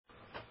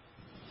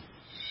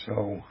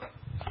So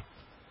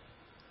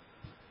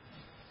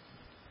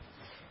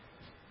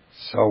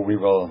we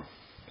will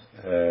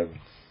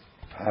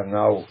have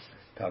now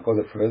to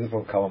go further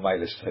from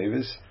Kamamailas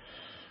Tevis.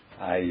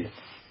 I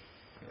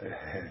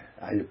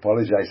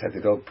apologize that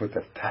you don't put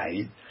a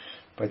tie,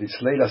 but it's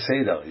Leila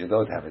Seder. You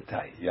don't have a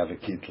tie. You have a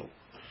kittel.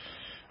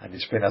 And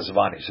it's Ben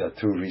Azvani. There are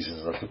two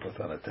reasons not to put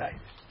on a tie.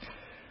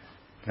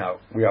 Now,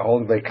 we are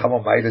holding by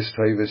Kamamailas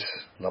Tevis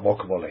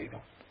Lamokum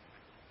Oleinu.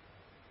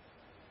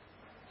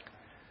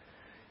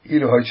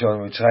 Ilu hoitzon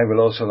mitzrayim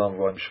v'lo olam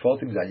v'oim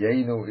shvotim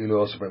dayenu. Ilu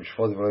also b'oim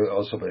shvotim v'lo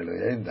also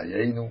b'Elohim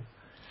dayenu.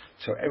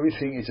 So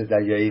everything is a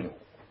dayenu.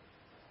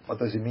 What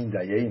does it mean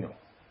dayenu?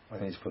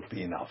 What means put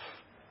be enough?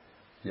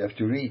 You have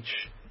to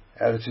reach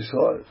Eretz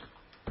Yisrael.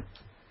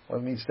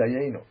 What means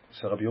dayenu?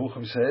 So Rabbi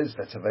Yerucham says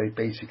that's a very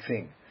basic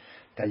thing.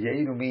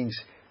 Dayenu means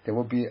there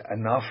will be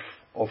enough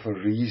of a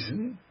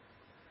reason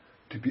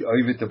to be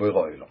over the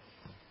Borei Olam.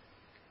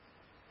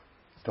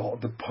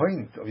 The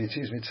point of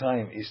Yetzias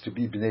Mitzrayim is to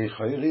be Bnei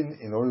Chorin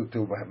in order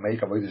to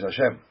make Avodas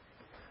Hashem.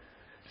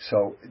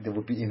 So there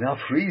would be enough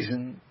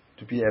reason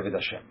to be Eved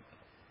Hashem.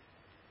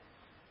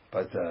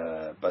 But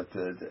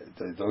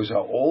those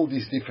are all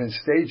these different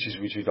stages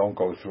which we don't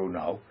go through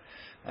now.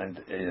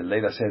 And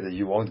Leila said that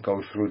you won't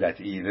go through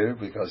that either,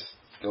 because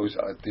those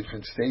are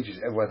different stages.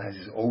 Everyone has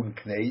his own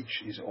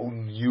knage, his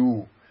own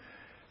new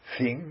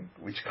thing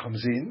which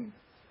comes in,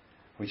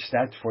 which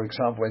that, for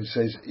example, when it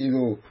says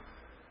Ilu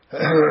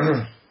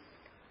the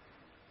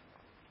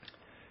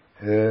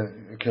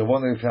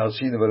Kirvon Lifnei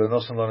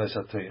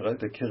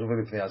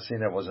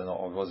Arsina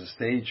was a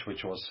stage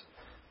which was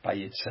by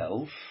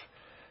itself.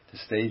 The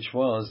stage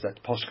was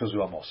that Poshkazu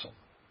Amosom,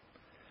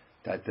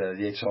 that the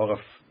Yetzer Hara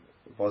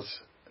was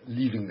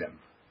leaving them.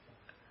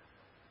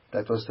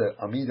 That was the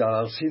Amida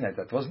al Sinai.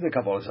 That wasn't the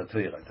Kabbalah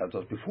Satira. That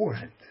was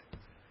beforehand.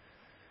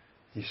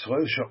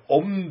 Yisrael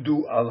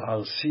she'omdu al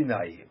Har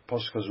Sinai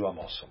Poshkazu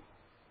Amosom.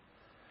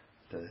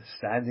 The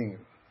standing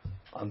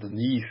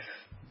underneath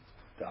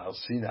the Har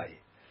Sinai,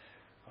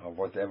 or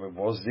whatever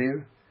was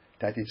there,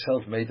 that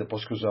itself made the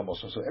Poshkazu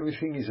Amosom. So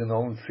everything is an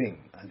own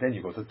thing. And then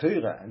you go to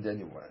Torah, and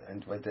then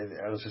and when the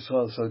Eretz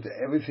Yisrael, so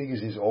everything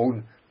is his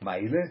own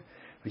Meile,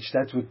 which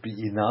that would be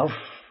enough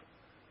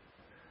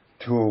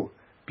to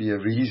be a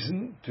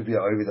reason to be a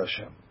Ovid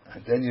Hashem.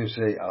 And then you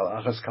say,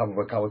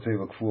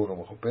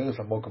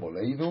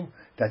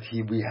 that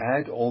we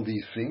had all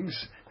these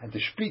things, and the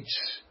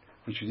spitz,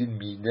 which we didn't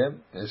mean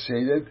them, they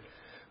say that,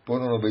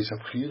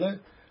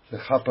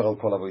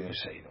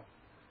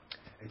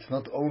 it's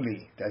not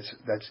only,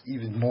 that's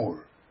even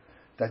more.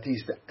 That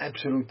is the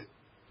absolute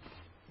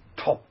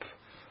top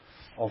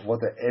of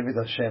what the Eved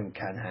Hashem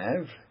can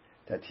have,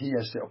 that he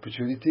has the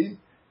opportunity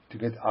to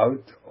get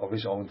out of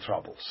his own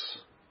troubles.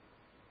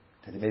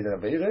 That he made an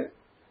Avere,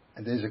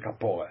 and there's a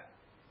Kapore.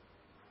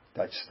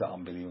 That's the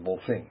unbelievable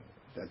thing.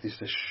 That is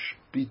the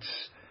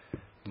Spitz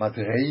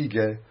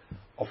Madrege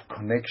of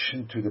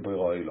connection to the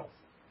Borei Olam.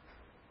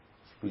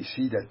 We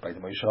see that by the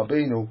Moshe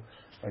Rabbeinu,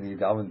 when he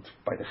davened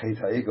by the Chet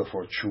HaEgel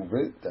for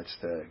Tshuva, that's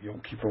the Yom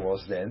Kippur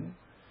was then,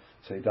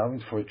 so he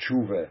davened for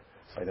Tshuva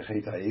by the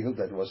Chet HaEgel.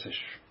 That was a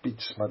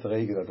Spitz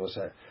Madrege, that was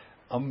an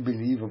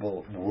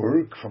unbelievable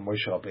work from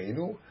Moshe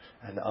Rabbeinu,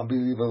 an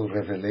unbelievable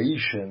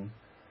revelation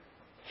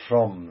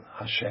from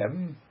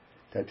Hashem,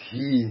 that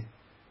he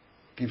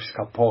gives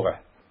kapora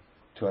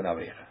to an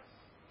Avera.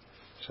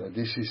 So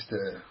this is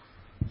the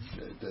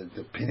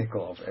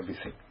pinnacle of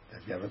everything.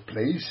 That you have a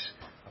place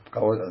of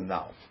Kavod, and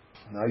now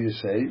you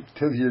say,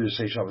 till here you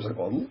say Shabbos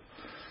HaGodel,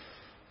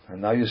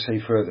 and now you say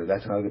further,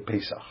 that's now the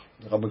Pesach.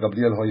 Rabbi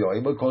Gabriel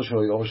Hoyoimer, Kol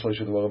Shelo Yom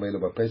Shlosh Dvarim Elu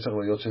BaPesach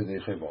Lo Yotze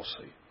Deichei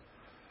Vosri.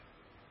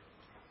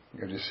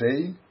 You have to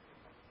say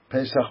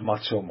Pesach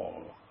Matzah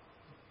Mor.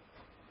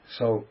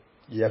 So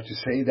you have to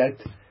say that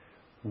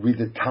with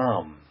the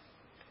Tam.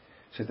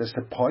 So that's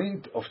the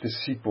point of the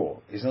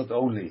Sipur, is not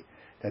only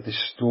that the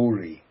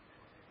story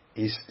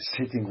is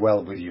sitting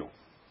well with you.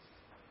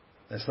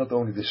 That's not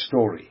only the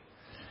story.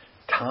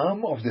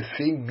 Tam of the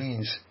thing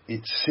means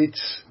it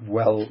sits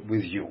well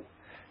with you.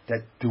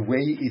 That the way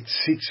it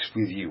sits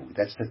with you,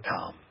 that's the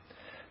Tam.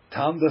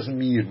 Tam doesn't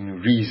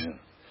mean reason.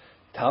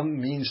 Tam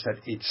means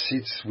that it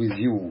sits with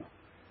you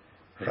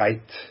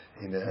right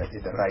in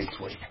the right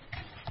way.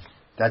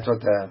 That's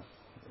what a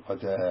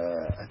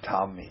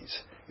Tam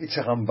means. It's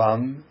a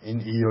Ramban in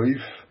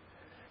Iyov.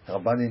 The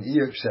Ramban in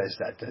Iyov says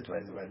that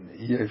when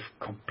Iyov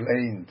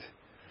complained,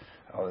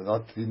 or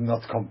did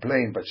not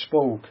complain but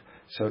spoke,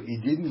 so he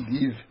didn't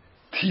give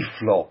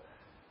Tiflo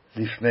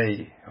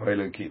Lifnei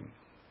Elokim.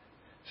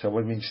 So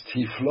what means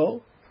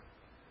Tiflo?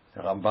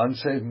 The Ramban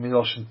says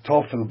Miloshen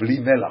Tofel Bli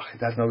Melach.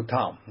 It has no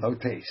Tam, no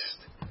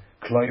taste.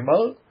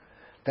 Kloimar,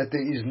 that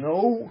there is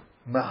no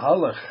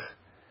Mahalach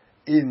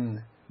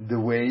in the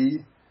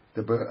way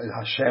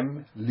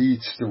Hashem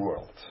leads the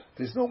world.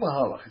 There's no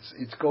Mahalach.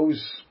 It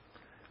goes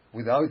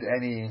without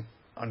any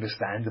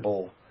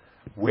understandable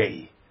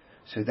way.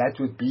 So that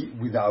would be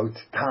without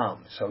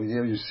Tam. So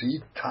here you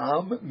see,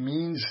 Tam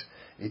means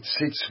it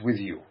sits with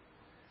you.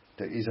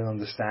 There is an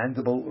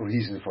understandable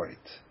reason for it.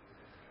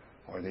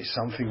 or there's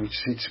something which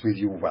sits with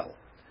you well.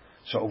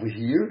 So over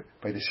here,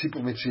 by the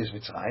Sipur Metzias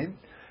Mitzrayim,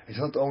 it's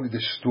not only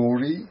the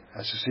story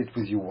has to sit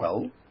with you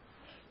well,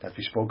 that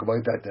we spoke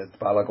about that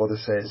Baal HaGoda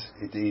says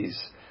it is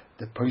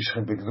the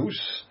Poischen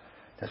Begnus,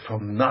 that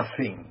from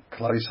nothing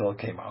Klal Yisrael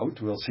came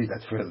out. We'll see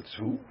that further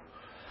too.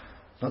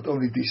 Not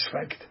only this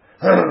fact,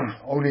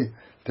 only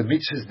the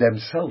mitzvahs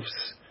themselves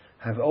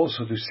have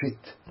also to sit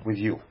with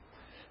you.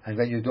 And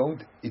when you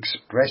don't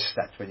express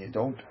that, when you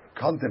don't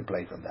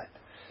contemplate on that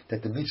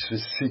the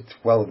mitzvahs sit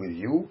well with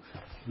you,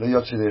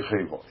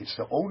 it's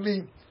the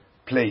only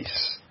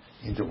place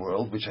in the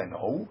world which I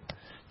know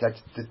that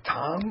the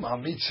Tam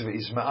HaMitzvah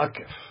is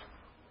Ma'akev.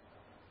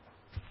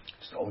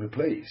 It's the only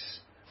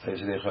place.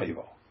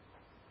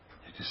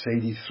 To say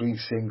these three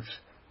things,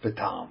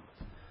 Betam.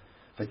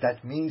 But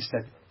that means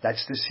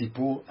that's the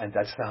Sipur, and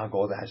that's the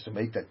Haggadah has to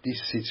make that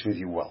this sits with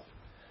you well.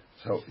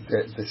 So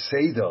the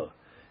Seder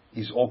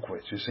is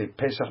awkward. You say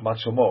Pesach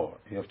Matzah Mor.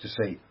 You have to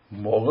say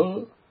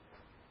Mor,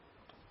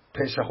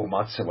 Pesach or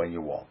Matzah when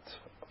you want.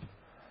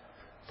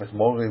 But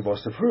Mor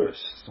was the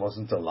first, it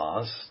wasn't the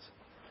last.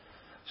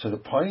 So the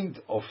point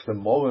of the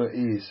Mor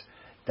is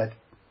that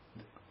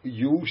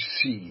you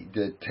see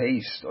the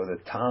taste or the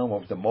time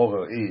of the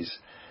Mor is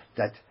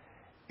that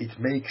it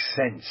makes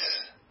sense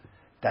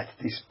that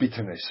this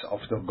bitterness of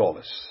the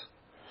Golos.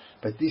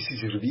 But this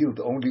is revealed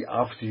only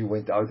after you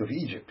went out of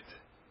Egypt.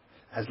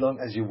 As long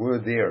as you were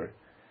there,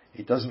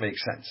 it doesn't make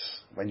sense.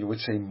 When you would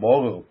say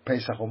Mor,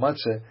 Pesach or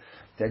Matzah,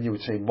 then you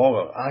would say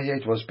Mor, yeah,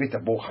 it was bitter,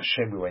 Baruch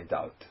Hashem, we went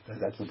out.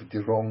 That would be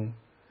the wrong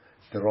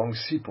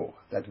Sipur.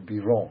 That would be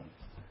wrong.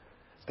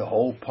 The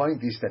whole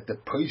point is that the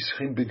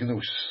Poischen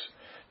Begnus,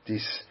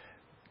 this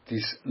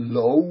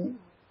low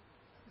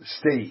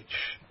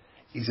stage,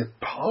 is a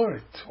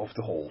part of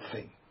the whole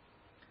thing.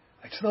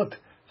 It's not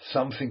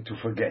something to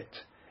forget.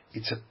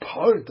 It's a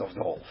part of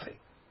the whole thing.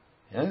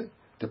 Yeah?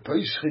 The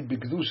Poischen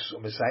Begnus,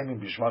 Mesayim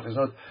Bishmach is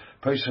not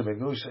Poischen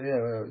Begnus,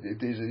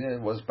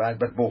 it was bad,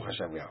 but Baruch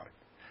Hashem we are.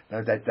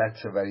 Now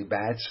that's a very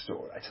bad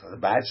story. It's not a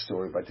bad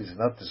story, but it's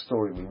not the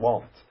story we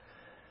want.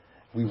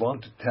 We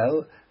want to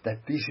tell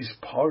that this is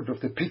part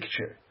of the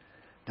picture.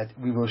 That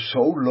we were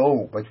so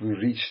low, but we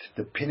reached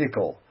the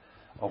pinnacle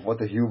of what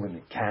a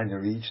human can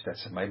reach.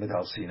 That's Maimed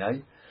Har Sinai.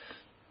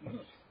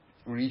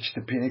 Reached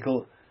the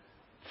pinnacle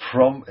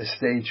from a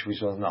stage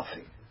which was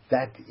nothing.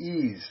 That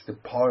is the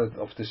part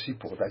of the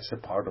Sipur. That's the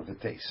part of the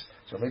taste.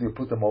 So maybe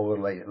put them over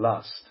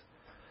last,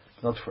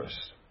 not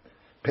first.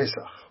 Pesach.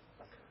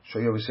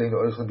 Shoyu was saying the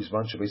Oichem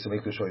Bisman Shabbos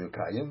make the Shoyu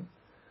Kayim.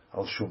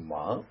 Al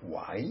Shumma.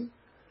 Why?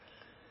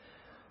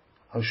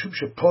 Al Shum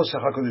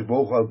Sheposach HaKadosh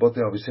Baruch Hu Al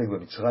Botei Aviseinu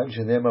BeMitzrayim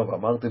Shenemar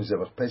V'amartem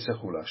Zevach Pesach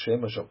Hu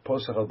LaHashem Asher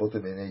Posach Al Botei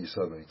B'nei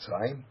Yisrael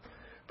BeMitzrayim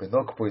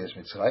V'nokpo Yesh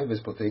Mitzrayim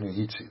V'Zboteinu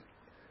Hitzil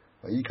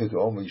V'yikredu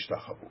Om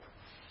V'yishtachavu.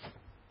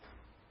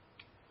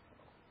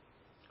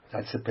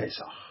 That's the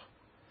Pesach.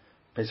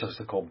 Pesach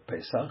is called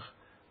Pesach,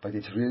 but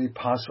it's really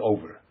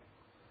Passover.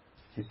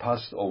 He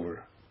passed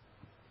over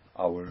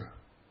our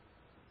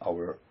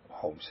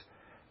homes.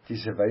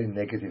 This is a very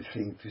negative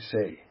thing to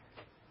say.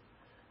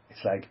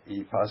 It's like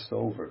he passed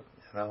over,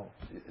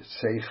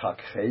 Say Chag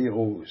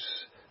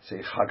Cherus, say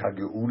Chag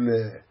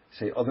HaGeule,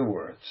 say other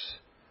words.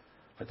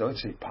 But don't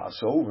say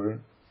Passover.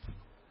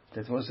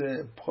 That was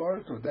a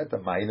part of that, a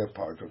minor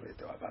part of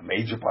it, or a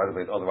major part of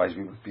it, otherwise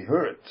we would be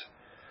hurt.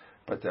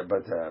 But it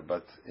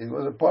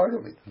was a part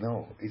of it.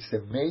 No, it's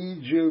the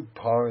major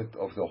part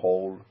of the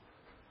whole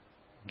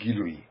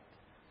Gilui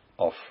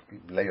of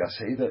Leila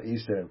Seder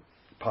is the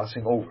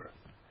passing over.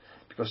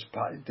 Because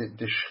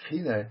the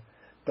Shechina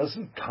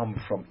doesn't come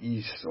from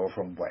east or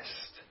from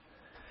west.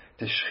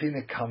 The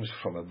Shechina comes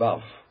from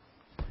above.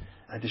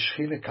 And the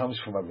Shechina comes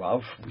from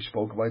above, we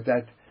spoke about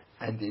that,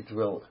 and it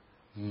will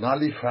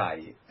nullify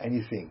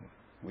anything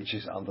which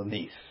is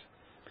underneath.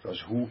 Because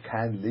who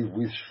can live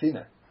with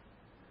Shechina?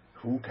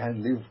 Who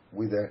can live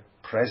with the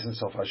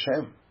presence of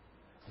Hashem?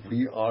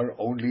 We are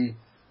only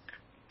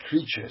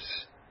creatures.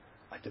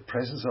 And the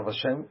presence of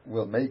Hashem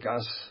will make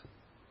us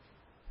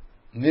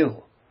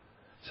nil.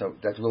 So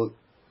that will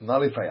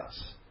nullify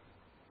us.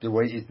 The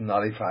way it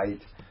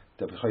nullified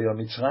the B'chayah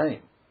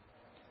Mitzrayim.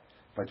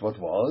 But what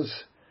was?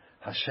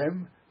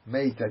 Hashem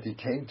made that He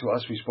came to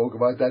us, we spoke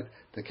about that,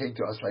 they came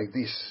to us like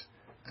this.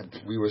 And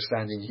we were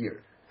standing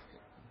here.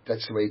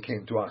 That's the way He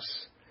came to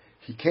us.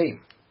 He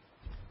came.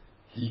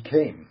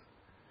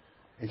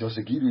 It was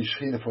a Gilui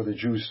Shechina for the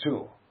Jews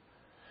too.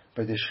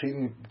 But the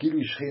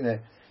Gilui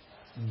Shechina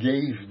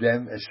gave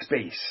them a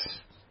space.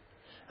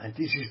 And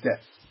this is the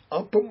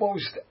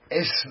uppermost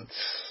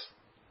essence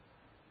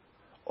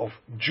of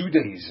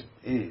Judaism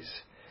is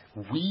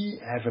we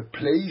have a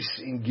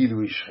place in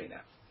Gilui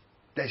Shechina.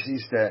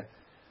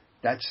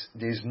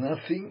 There's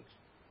nothing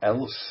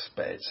else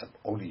but it's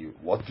only you.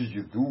 What do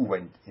you do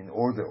when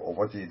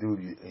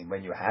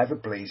you have a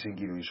place in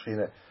Gilui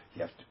Shechina?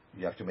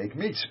 You have to make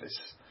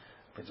mitzvahs.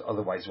 But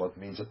otherwise, what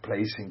means a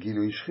place in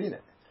Gilui Shechina?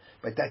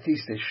 But that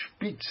is the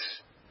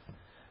spitz.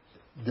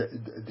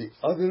 The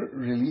other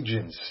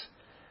religions,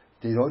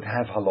 they don't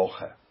have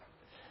halacha.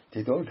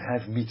 They don't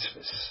have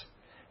mitzvahs.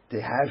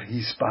 they have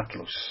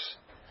hispatlus.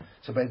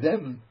 So by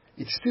them,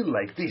 it's still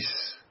like this.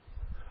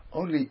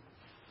 Only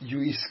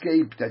you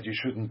escape that you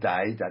shouldn't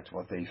die, that's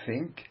what they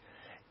think,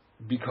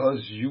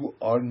 because you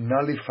are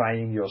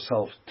nullifying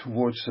yourself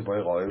towards the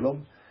Borei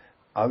Olam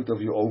out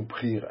of your own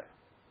Bechira.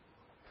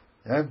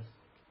 Yeah?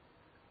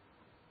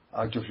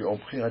 Out of your own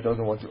Bechira. I don't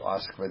know what to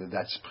ask, whether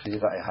that's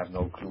Bechira. I have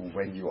no clue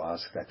when you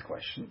ask that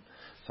question,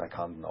 so I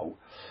can't know.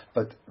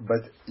 But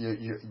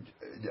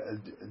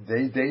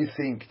they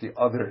think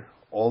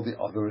all the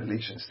other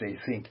religions, they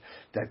think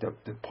that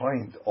the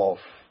point of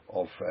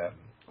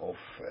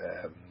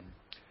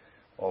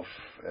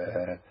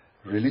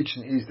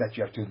religion is that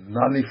you have to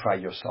nullify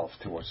yourself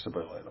towards the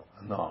Borei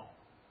Olam.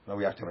 No,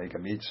 we have to make a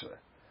mitzvah.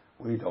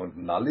 We don't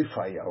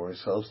nullify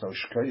ourselves, no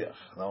shkoyach,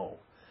 no.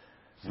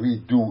 We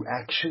do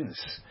actions,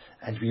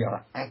 and we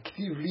are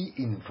actively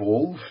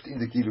involved in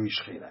the Gilui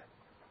Shechina.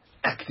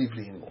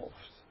 Actively involved.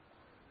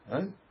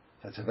 Huh?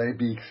 That's a very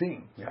big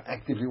thing. We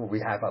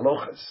have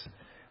halachas.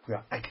 We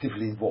are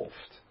actively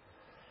involved.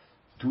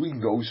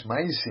 Doing those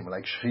meisim,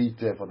 like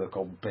Shchita for the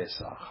Korban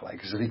Pesach,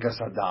 like Zrikas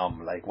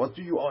Adam, like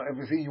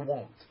everything you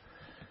want.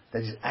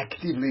 That is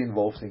actively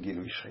involved in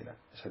Gilui Shechina.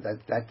 So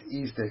that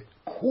is the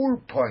core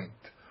point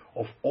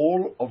of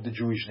all of the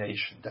Jewish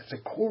nation. That's the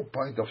core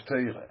point of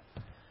Torah.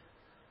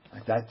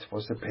 And that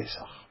was the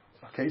Pesach.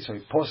 Okay, so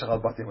in Pesach al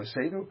Batim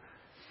Osenu,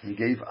 he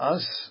gave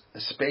us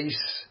a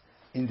space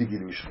in the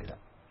Gilui Shechina.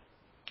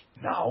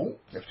 Now,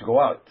 we have to go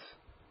out.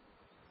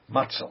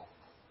 Matzah.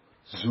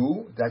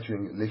 Zu, that you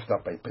lift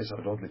up by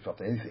Pesach, don't lift up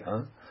anything,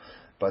 huh?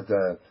 But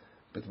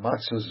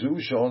Matzah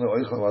Zu, Shon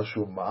Oichel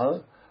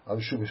Vashumar,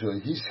 Avshum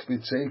Shel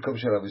Hispitsei, Kom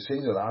Shel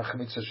Aviseinu,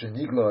 Lachmitz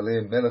Sheniglo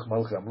Aleim Melech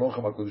Malchei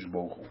Amlochem HaKadosh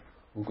Baruch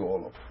Hu,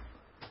 Ugoolov.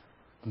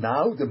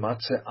 Now the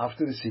matzah,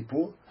 after the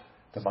Sipur,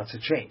 the matzah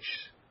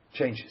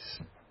changes.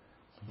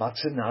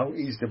 Matzah now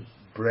is the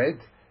bread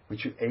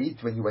which you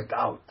ate when you went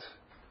out,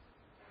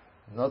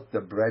 not the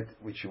bread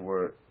which you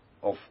were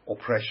of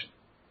oppression,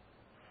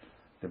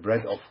 the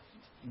bread of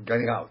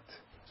getting out.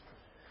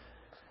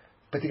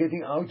 But the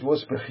getting out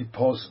was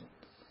bechipozen.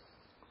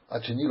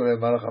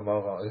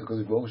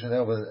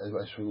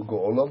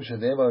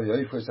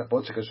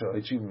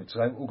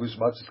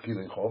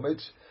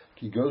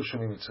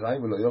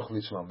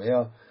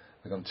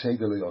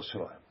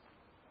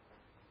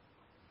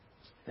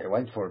 They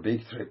went for a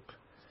big trip.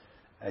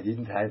 I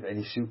didn't have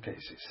any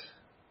suitcases.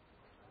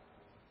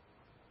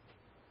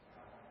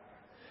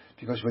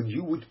 Because when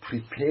you would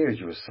prepare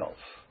yourself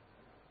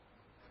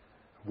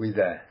with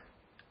a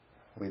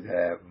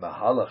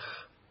mahalach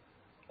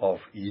of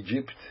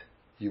Egypt,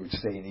 you would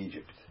stay in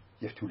Egypt.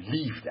 You have to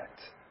leave that.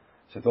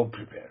 So don't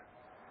prepare.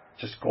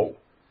 Just go.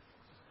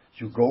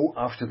 You go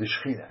after the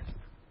Shechina.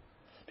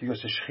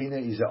 Because the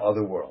Shechina is the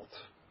other world.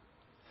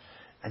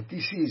 And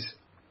this is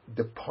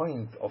the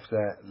point of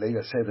the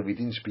Leila Seder. We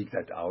didn't speak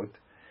that out.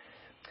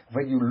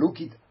 When you look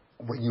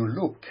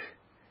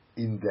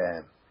in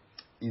the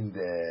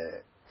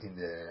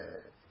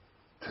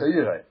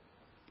Torah,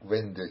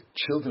 when the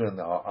children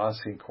are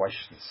asking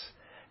questions,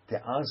 they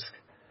ask,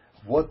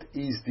 what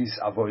is this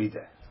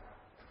avodah?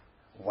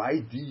 Why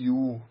do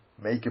you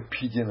make a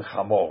pidyon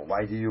chamor?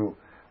 Why do you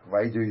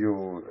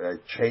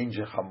change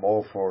a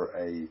chamor for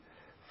a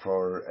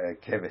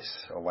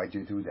keves? Or why do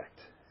you do that?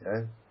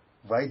 Yeah?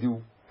 Why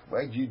do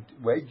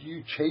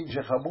you change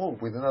a chamor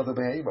with another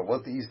behemoth?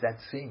 What is that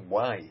thing?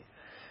 Why?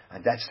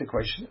 And that's the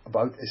question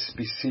about a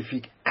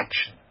specific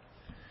action.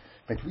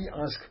 But we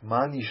ask,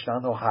 Ma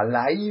nishtano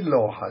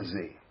halaylo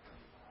hazeh?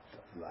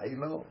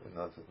 Laylo?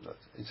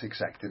 It's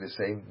exactly the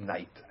same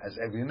night as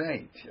every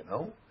night, you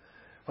know?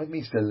 What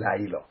means the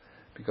Laylo?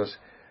 Because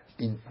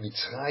in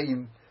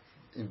Mitzrayim,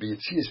 in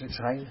Yetzias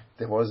Mitzrayim,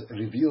 there was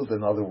revealed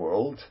another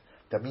world.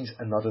 That means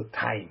another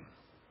time.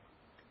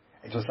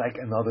 It was like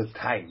another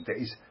time.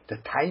 The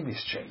time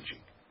is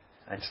changing,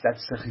 and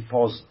that's the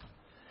chipozon.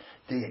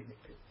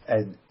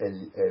 A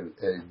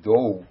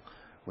dough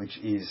which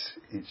is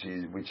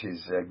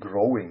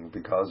growing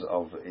because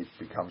of it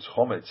becomes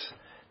chometz.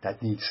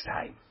 That needs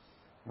time.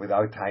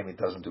 Without time, it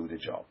doesn't do the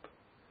job.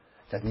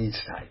 That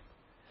needs time.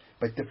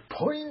 But the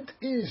point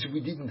is, we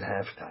didn't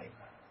have time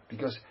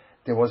because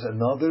there was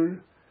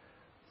another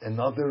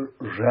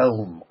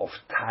realm of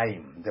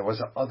time. There was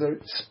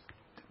another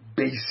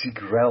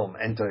basic realm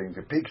entering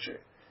the picture,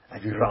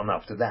 and we ran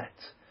after that.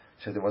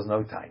 So there was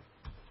no time,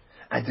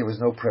 and there was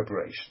no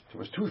preparation. There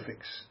was two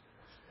things.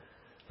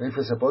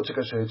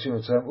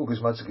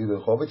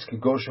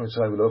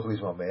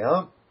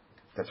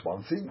 That's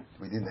one thing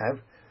we didn't have,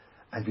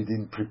 and we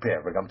didn't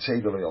prepare.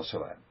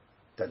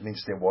 That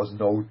means there was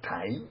no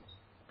time,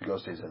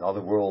 because there's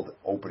another world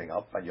opening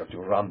up, and you have to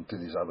run to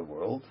this other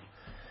world,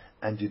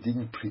 and you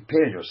didn't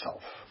prepare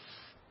yourself.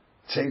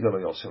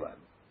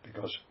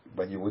 Because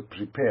when you would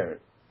prepare,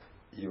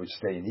 you would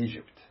stay in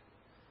Egypt.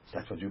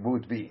 That's what you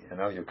would be, and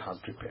now you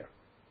can't prepare.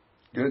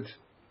 Good?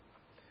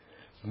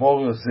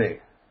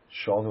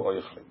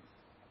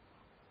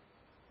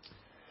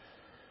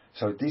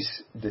 So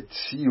this, the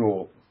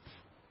tzio,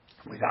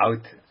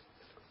 without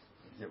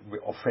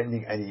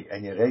offending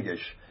any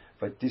regesh,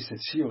 But this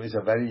Tzir is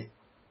a very,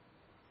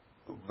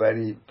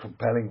 very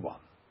compelling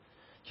one.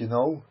 You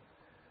know,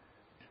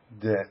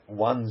 the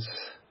ones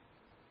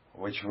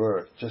which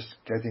were just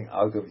getting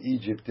out of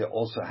Egypt, they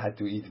also had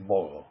to eat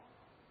morel.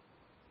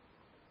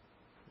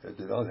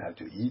 They don't have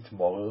to eat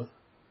morel.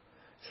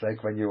 It's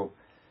like when you,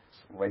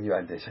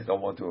 and this, I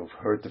don't want to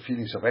hurt the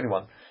feelings of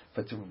anyone,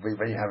 but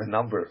when you have a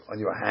number on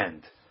your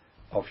hand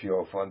of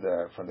from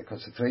the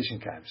concentration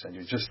camps, and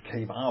you just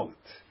came out,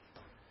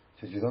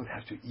 so you don't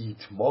have to eat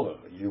morel.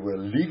 You were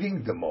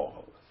living the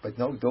morel. But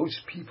now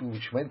those people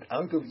which went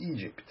out of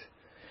Egypt,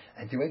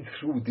 and they went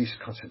through this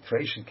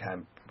concentration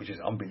camp, which is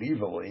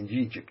unbelievable in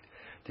Egypt.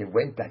 They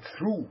went that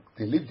through.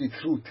 They lived it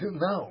through till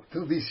now,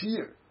 till this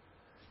year.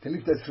 They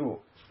lived that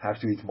through. Have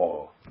to eat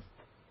morel.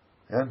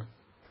 Yeah?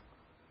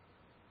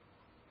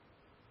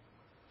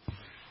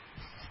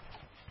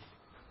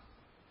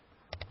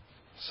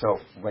 So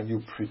when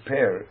you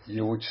prepare,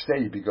 you would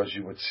stay, because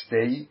you would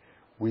stay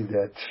with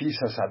the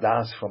Tfisas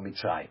Hadas from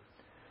Mitzrayim.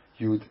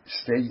 You would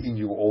stay in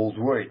your old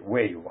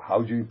way.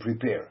 How do you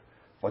prepare?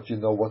 What you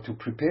know what to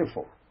prepare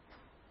for.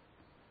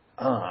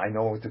 I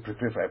know what to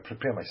prepare for. I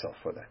prepare myself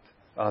for that.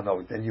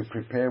 No, then you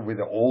prepare with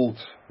the old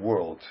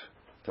world.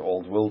 The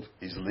old world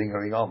is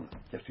lingering on.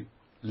 You have to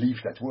leave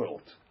that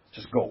world.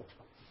 Just go.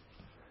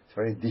 It's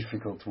very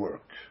difficult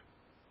work.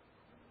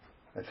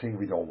 A thing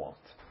we don't want.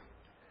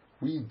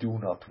 We do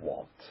not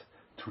want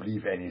to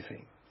leave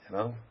anything, you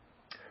know.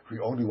 We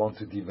only want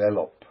to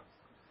develop.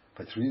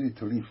 But really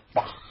to leave,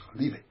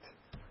 leave it.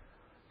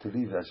 To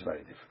leave, that's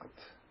very difficult.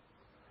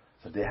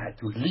 So they had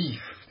to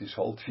leave this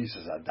whole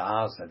Tfisas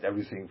Hadas and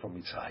everything from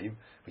Mitzrayim,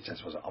 which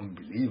was an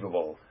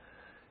unbelievable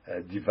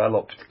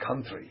developed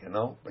country, you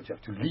know. But you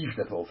have to leave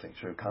that whole thing,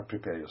 so you can't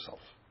prepare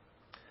yourself.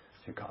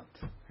 You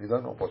can't. You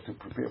don't know what to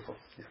prepare for.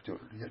 You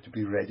have to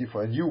be ready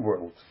for a new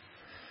world.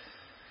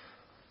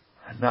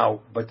 Now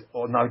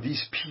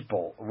these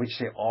people, which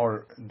they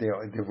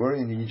were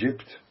in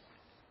Egypt.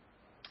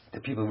 The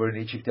people were in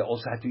Egypt. They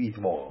also had to eat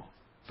more,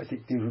 but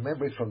they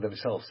remember it from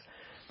themselves.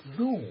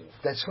 No,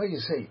 that's why you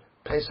say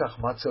Pesach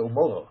Matzah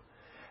Umorah.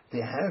 They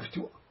have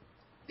to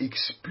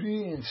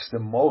experience the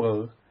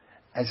moral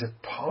as a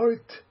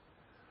part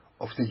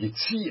of the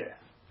Yetzirah.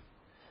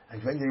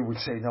 And when they would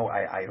say, no,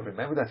 I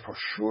remember that for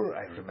sure,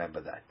 I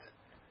remember that.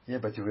 Yeah,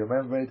 but you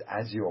remember it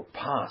as your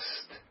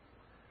past.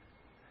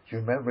 You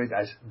remember it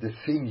as the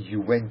thing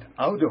you went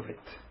out of it,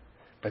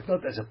 but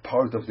not as a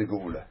part of the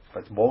Geula.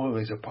 But moral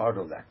is a part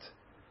of that.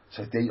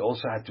 So they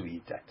also had to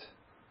eat that.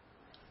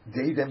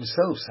 They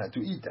themselves had to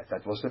eat that.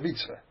 That was the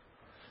mitzvah.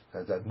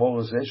 That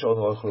moral says,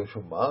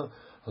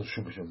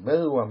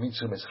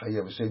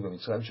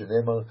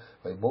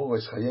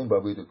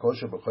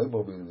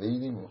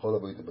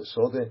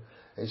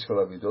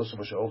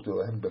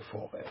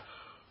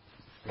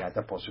 we had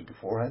that possible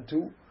beforehand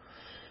too.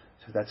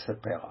 So that's the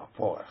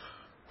porach.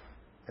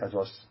 That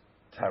was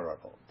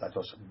terrible. That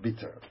was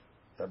bitter.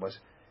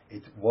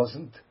 It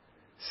wasn't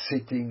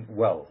sitting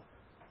well.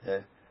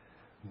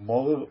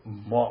 Mar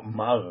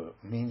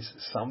means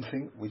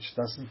something which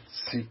doesn't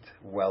sit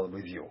well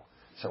with you.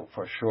 So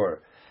for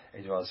sure,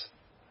 it was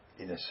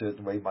in a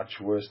certain way much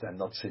worse than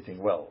not sitting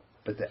well.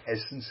 But the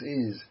essence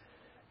is,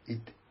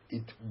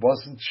 it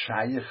wasn't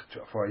shaykh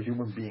for a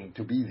human being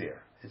to be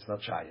there. It's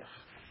not shaykh.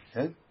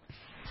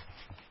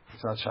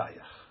 It's not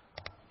shaykh.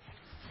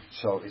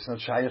 So it's not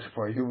shaykh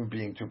for a human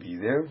being to be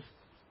there.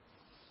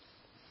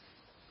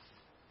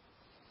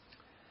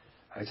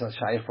 It's not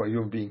shaykh for a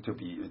human being to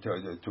be in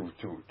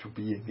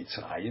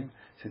Mitzrayim.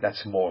 So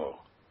that's moral.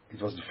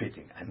 It wasn't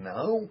fitting. And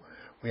now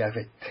we have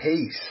a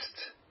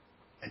taste.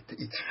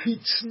 It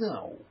fits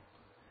now.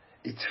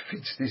 It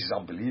fits. This is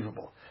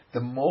unbelievable.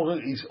 The moral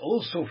is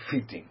also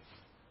fitting,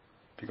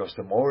 because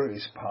the moral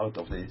is part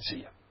of the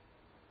Yetzirah.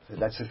 So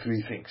that's the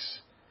three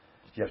things.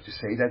 You have to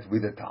say that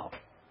with a Tal.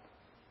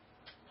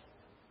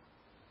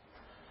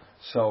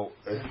 So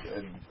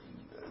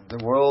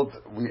the world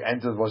we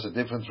entered was a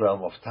different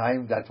realm of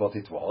time. That's what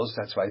it was.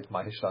 That's why it's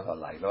Mahishtan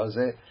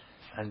Halayla.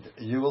 And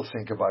you will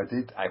think about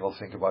it. I will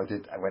think about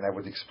it. When I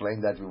would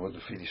explain that, we would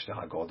finish the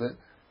Haggadah.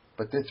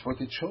 But that's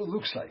what it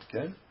looks like.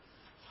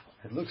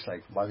 It looks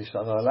like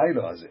Mahishtan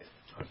Halayla.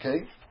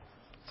 Okay?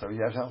 So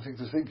you have something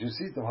to think. You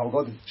see the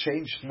Haggadah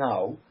changed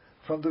now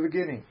from the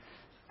beginning.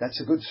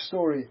 That's a good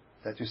story,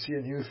 that you see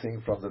a new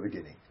thing from the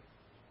beginning.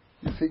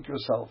 You think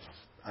yourself.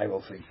 I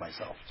will think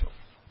myself too.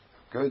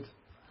 Good.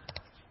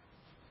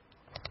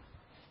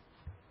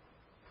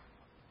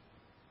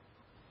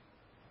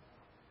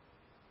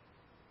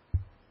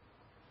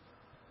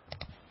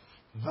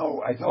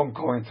 No, I don't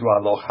go into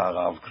Aloha,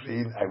 Rav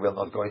Green. I will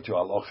not go into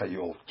Aloha.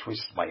 You'll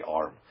twist my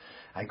arm.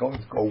 I'm going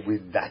to go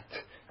with that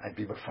and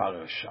be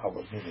mefarish, our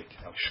minik,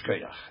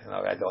 shkoyach.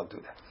 I don't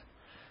do that.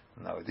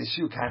 No, this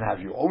you can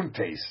have your own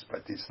taste,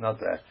 but it's not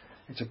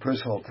it's a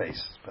personal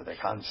taste. But I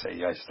can't say,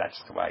 yes,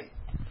 that's the way.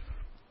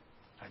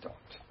 I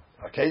don't.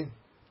 Okay?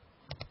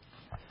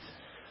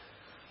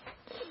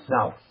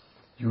 Now,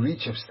 you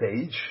reach a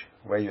stage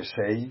where you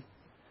say,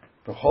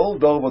 B'chol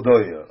dor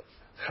v'doyer,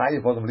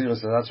 chayiv odom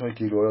liras l'natzmoi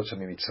ki lo yotze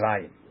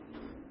mimitzrayim.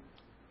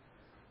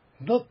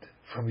 Not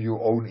from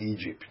your own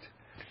Egypt.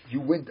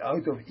 You went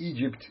out of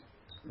Egypt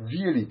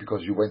really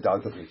because you went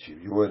out of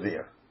Egypt. You were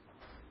there.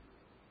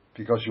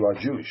 Because you are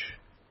Jewish.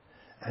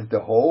 And the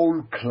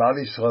whole Klal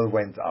Yisrael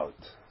went out.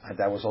 And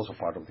I was also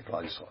part of the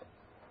Klal Yisrael.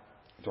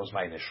 It was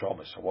my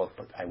neshama, so what?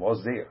 But I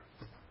was there.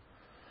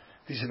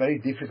 This is a very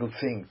difficult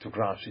thing to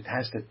grasp. It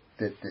has the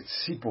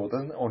sipur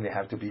doesn't only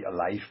have to be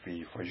alive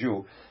for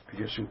you,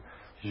 because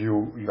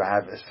you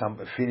have some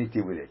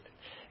affinity with it.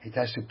 It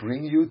has to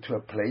bring you to a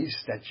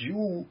place that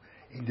you,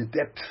 in the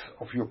depth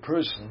of your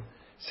person,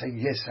 say,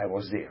 yes, I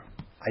was there.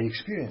 I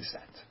experienced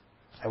that.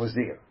 I was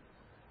there.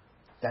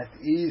 That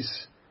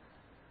is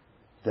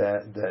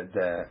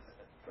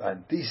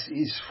and this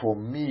is for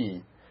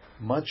me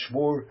much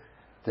more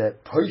the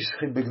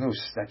Poischin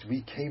Begnus, that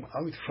we came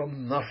out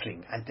from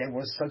nothing, and there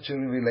was such a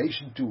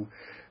revelation to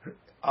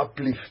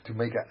uplift,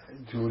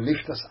 to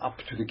lift us up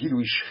to the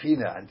Gilui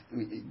Shechina, and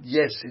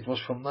yes, it was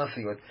from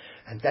nothing,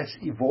 and that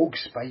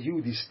evokes by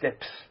you this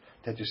depth,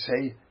 that you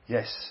say,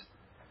 yes,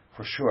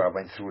 for sure I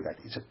went through that.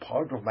 It's a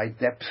part of my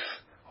depth,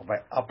 of my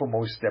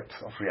uppermost depth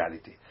of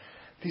reality.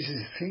 This is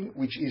a thing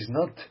which is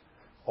not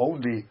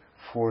only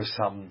for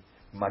some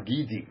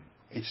magidim,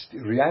 it's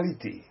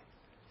reality.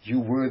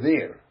 You were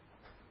there.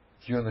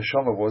 Your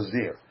neshama was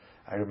there.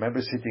 I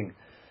remember sitting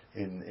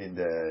in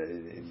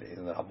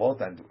the Ramot,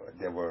 and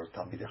there were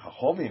Talmidei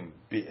Chachomim,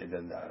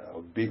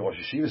 big Rosh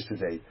Yeshivas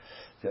today,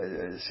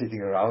 sitting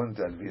around,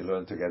 and we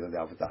learned together the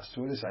Avodas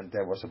Tunis, and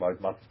there was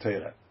about Matan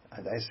Torah.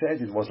 And I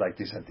said it was like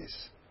this and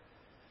this.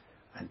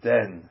 And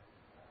then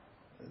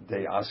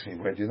they asked me,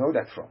 where do you know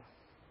that from?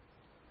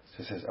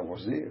 So I says, I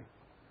was there.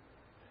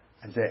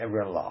 And then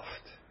everyone laughed.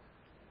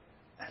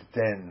 And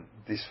then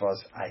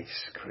I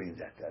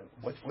screamed at them.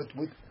 What?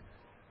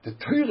 The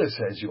Torah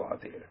says you are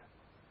there.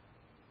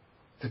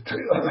 The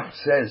Torah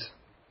says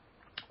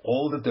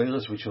all the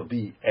Torahs which will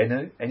be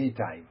any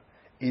time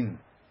in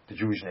the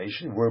Jewish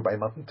nation were by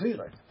Matan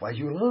Torah. Why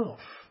you laugh?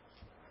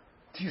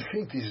 Do you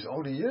think this is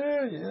only,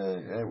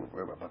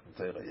 we're by Matan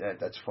Torah,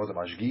 that's for the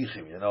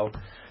Mashgichim,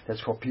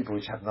 that's for people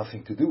which have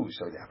nothing to do,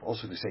 so they have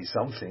also to say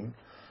something,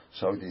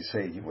 so they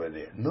say you were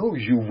there. No,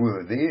 you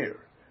were there.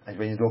 And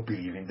when you don't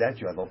believe in that,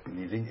 you are not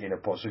believing in a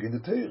pasuk in the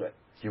Torah.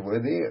 You were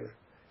there.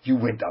 You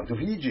went out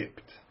of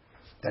Egypt.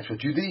 That's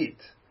what you did.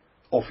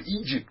 Of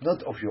Egypt,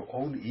 not of your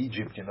own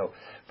Egypt,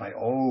 my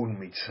own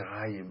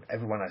Mitzrayim.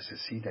 Everyone has to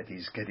see that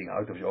he's getting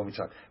out of your own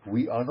Mitzrayim.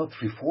 We are not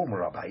reform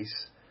rabbis.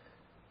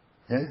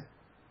 Yeah?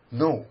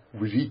 No,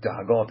 we read the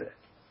Haggadah.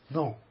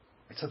 No,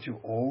 it's not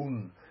your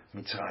own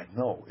Mitzrayim.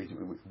 No,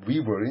 we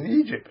were in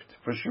Egypt,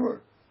 for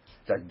sure.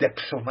 The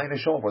depth of my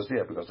neshama was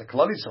there, because the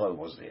Klal Yisrael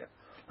was there.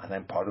 And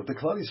I'm part of the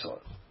Klal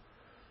Yisrael.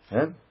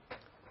 Yeah?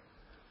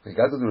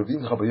 והגעת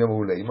דלווים לך ביום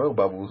ההוא לאמור,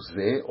 בעבור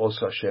זה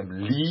עושה השם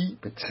לי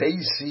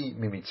בצייסי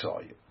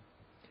ממצרים.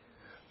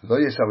 לא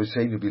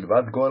יסבסנו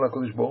בלבד גואל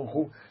הקדוש ברוך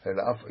הוא,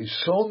 אלא אף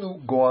יסונו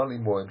גואל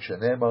עמהם,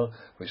 שנאמר,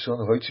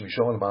 ויסונו הויצי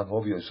משום למען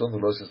הוב, ויסונו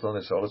לא יססנו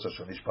לסעורץ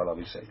אשר נשפל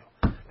אביסנו.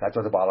 That's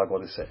what the Baal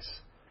HaGodah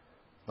says.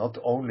 Not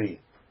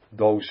only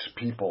those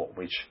people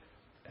which,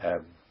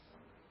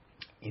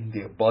 in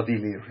their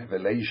bodily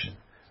revelation,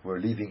 were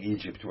leaving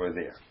Egypt were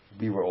there.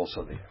 We were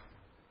also there.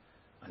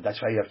 And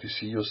that's why you have to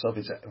see yourself.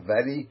 It's a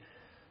very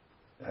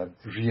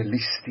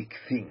realistic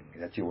thing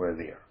that you were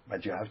there.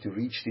 But you have to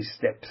reach this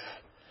depth.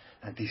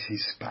 And this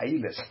is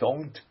pilous.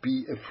 Don't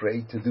be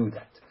afraid to do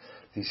that.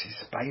 This is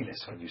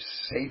pilous. When you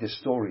say the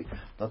story,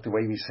 not the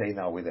way we say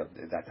now with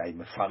that I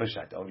mefarish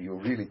that, only you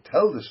really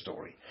tell the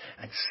story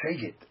and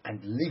say it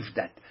and live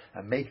that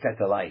and make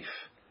that alive.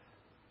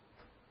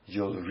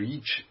 You'll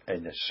reach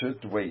in a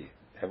certain way,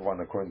 everyone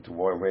according to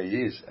where he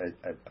is,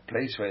 a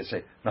place where you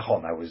say,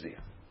 Nachon, I was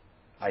there.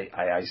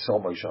 I saw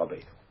Moshe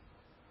Rabbeinu.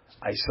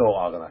 I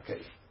saw Aaron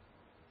HaKohen.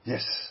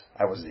 Yes,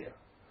 I was there.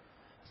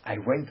 I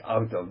went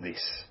out of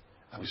this.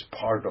 I was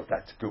part of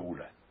that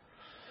Geula.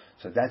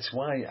 So that's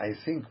why I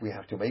think we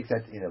have to make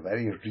that in a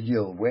very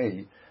real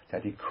way,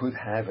 that it could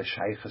have a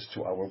shaykhus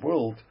to our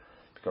world,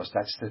 because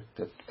that's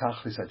the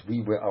tachlis that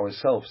we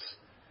ourselves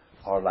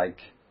are like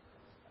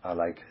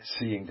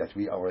seeing that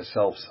we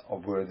ourselves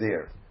were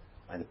there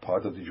and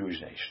part of the Jewish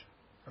nation.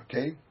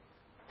 Okay?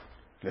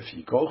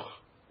 Lefikoch.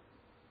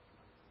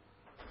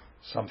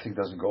 Something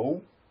doesn't go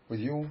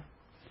with you.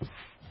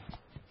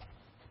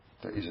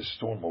 There is a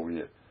storm over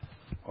here.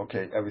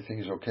 Okay, everything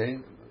is okay.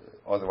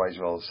 Otherwise,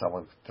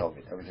 someone tell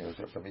me. Everything is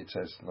okay. For me, it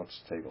says not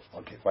stable.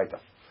 Okay,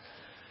 weiter.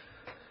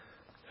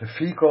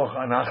 Lefikoch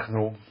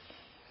anachnu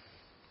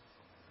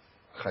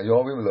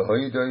chayovim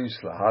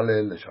lehoidos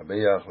lahallel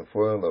leshabeach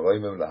lefoer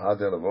leroimim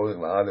lahader levorig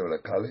lahader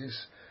lekalis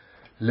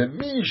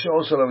lemi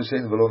she'osa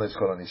lavisein v'lo netz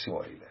kol hanisim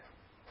ha'ileh.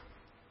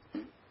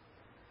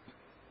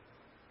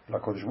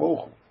 LaKadosh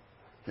Baruch Hu.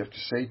 You have to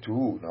say to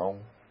who now?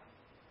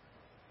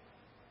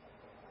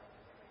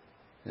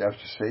 You have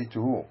to say to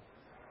who?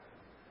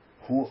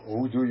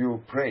 Who do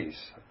you praise?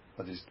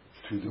 That is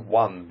to the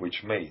one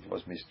which made,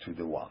 was missed to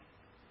the one.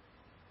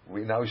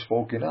 We now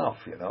spoke enough,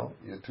 no.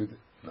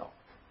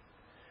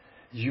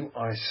 You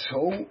are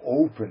so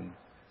open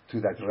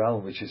to that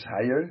realm which is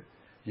higher,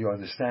 you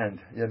understand,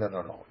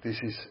 no. This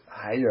is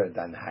higher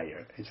than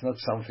higher. It's not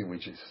something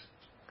which is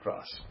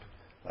grasped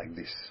like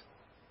this.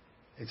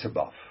 It's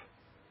above.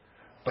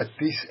 But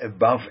this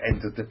above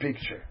entered the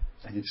picture,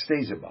 and it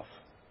stays above.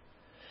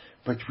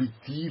 But we're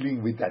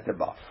dealing with that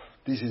above.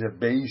 This is a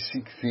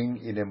basic thing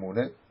in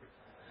Emunah,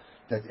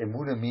 that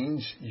Emunah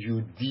means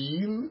you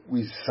deal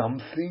with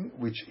something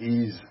which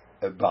is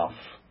above.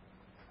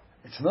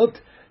 It's not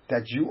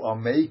that you are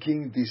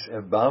making this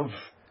above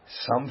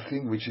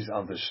something which is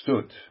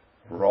understood.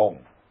 Wrong.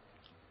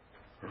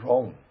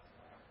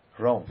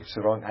 It's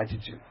the wrong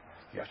attitude.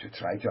 You have to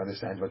try to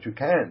understand what you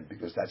can,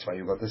 because that's why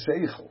you got the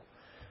seichel.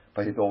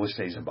 But it always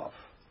stays above.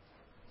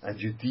 And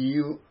you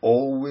deal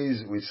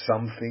always with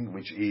something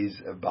which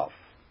is above.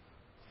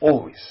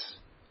 Always.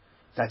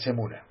 That's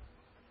Emunah.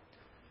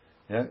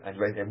 Yeah? And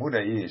when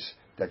Emunah is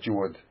that you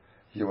would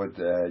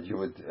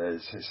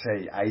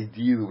say, I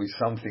deal with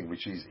something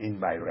which is in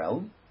my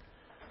realm,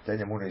 then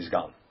Emunah is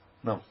gone.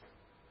 No.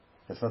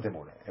 That's not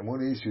Emunah.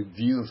 Emunah is you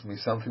deal with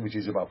something which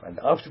is above. And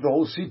after the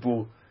whole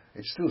Sipur,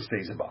 it still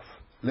stays above.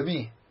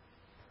 Lemi.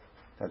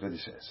 That's what it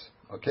says.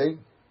 Okay?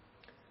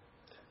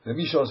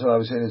 Lemi shas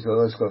alav zenes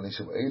ve'los kol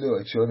nisum elo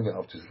etzioni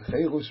me'avtus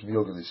l'cheirus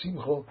mi'yoga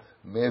l'simcho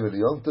me'eve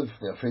l'yontev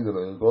me'afeda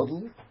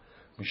lo'ergodl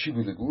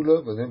mishibu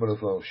l'gula v'nemar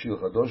l'far shir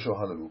chadosho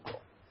haleluko.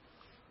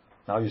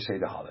 Now you say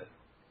the Hallel.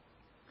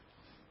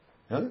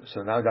 Yeah?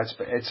 So now that's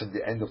be'etzem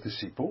the end of the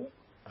Sipur,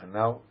 and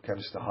now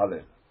comes the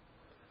Hallel.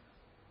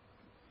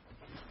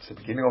 It's the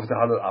beginning of the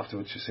Hallel.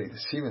 Afterwards you say the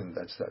Siman.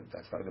 That's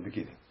like the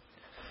beginning.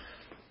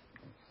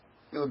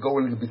 We'll go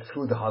a little bit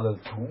through the Hallel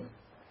too,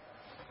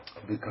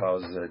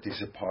 because this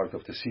is a part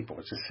of the Sipur.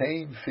 It's the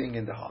same thing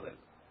in the Hallel.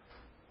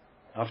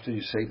 After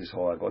you say this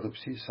whole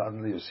Agodopsi,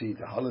 suddenly you see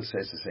the Hallel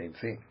says the same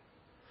thing.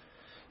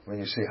 When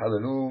you say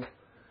Hallelu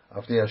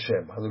Avnei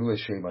Hashem, Hallelu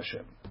Hashem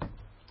Hashem.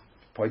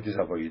 Point is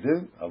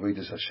Avodah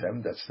is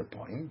Hashem, that's the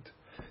point.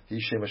 Hi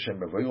Shem Hashem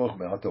Mevoyoch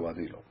Me'ato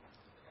Vadilo.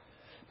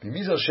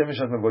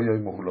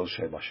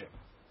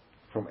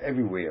 From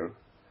everywhere,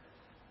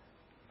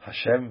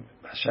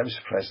 Hashem's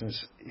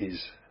presence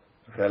is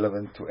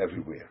relevant to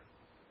everywhere.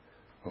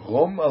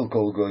 Rom al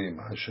kol goyim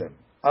Hashem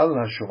al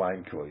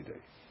hashomayim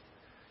k'oidei.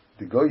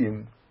 The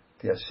goyim,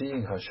 they are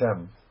seeing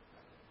Hashem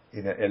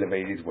in an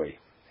elevated way.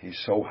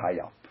 He's so high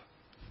up.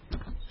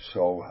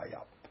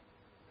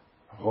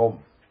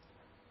 Rom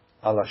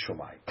al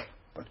hashomayim.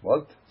 But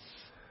what?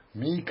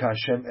 Mi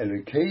kashem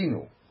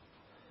Elokeinu.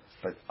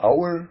 But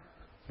our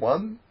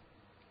one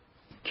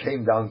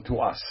came down to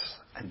us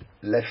and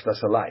left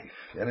us alive.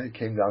 It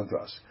came down to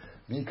us.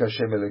 Mi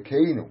kashem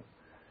Elokeinu.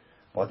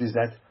 What is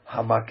that?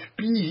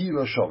 Hamakpihi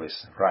lo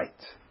shovis. Right.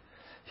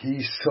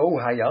 He's so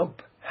high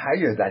up,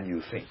 higher than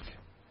you think.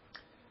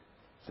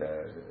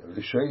 The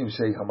Rishonim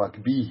say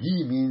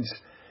Hamakpihi means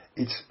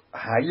it's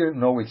higher.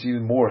 No, it's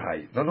even more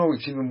high. No,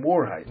 it's even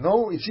more high.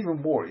 No, it's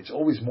even more. It's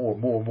always more.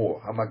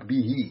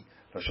 Hamakpihi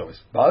lo shovis.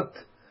 But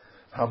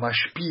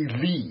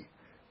Hamashpili.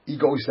 He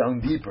goes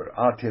down deeper.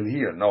 Till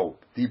here, no,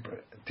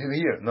 deeper. Till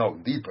here, no,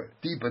 deeper.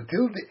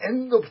 Till the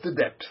end of the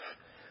depth.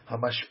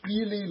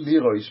 Hamashpili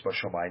lirois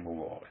b'shamayim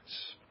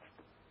u'v'oretz.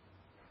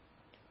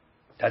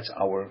 That's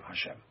our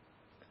Hashem.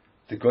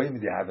 The Goyim,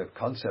 they have a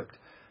concept,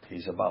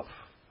 He's above.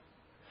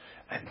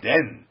 And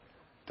then,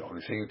 the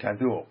only thing you can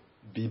do,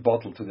 be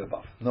bottled to the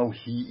above. No,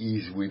 He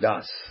is with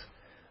us.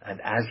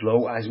 And as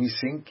low as we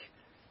sink,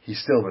 He's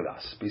still with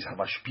us. Because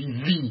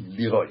Hamashpili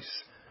lirois.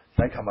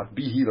 Like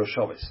Hamakbihi lo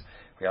shoves.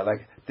 We are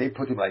like, they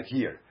put him like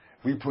here.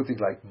 We put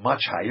it like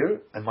much higher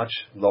and much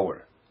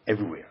lower.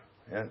 Everywhere.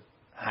 Yeah?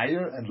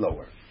 Higher and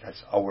lower.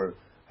 That's our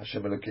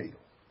Hashem Elokeinu.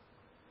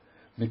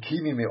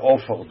 Mekimi me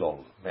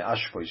ofordol me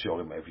ashpois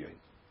yorim evyoin.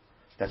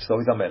 That's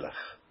David HaMelech.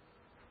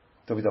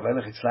 David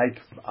HaMelech, it's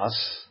like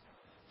us,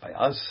 by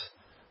us,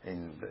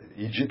 in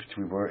Egypt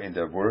we were in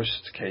the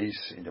worst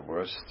case, in the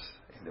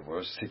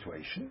worst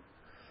situation.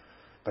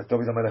 But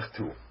David HaMelech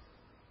too.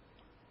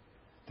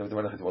 David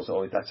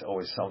HaMelech, that's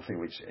always something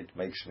which it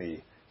makes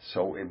me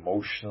so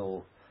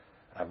emotional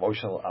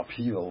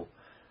upheaval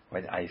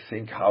when I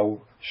think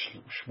how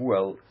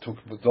Shmuel took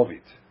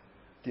David.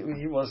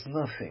 He was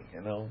nothing,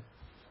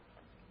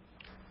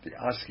 They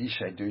ask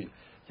Ishai, you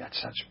had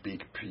such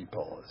big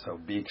people, so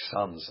big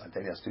sons, and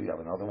then he asked, do you have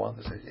another one?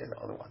 They said, yeah, the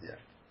other one, yeah.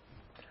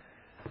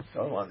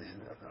 The other one is,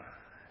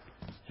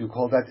 you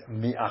call that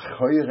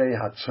mi'achoyrei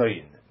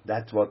hatzoin.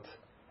 That's what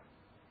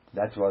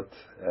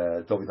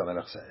David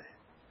HaMelech said.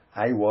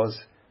 I was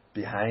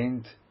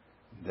behind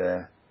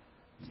the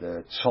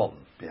tzon,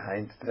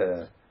 behind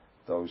I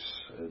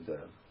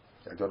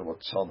don't know what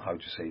tzon, how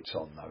to say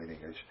tzon now in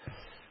English.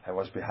 I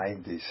was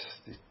behind this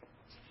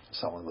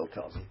someone will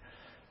tell me.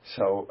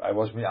 So I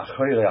was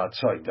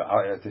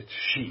the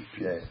sheep,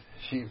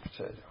 sheep.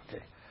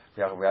 Okay,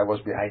 I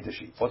was behind the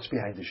sheep. What's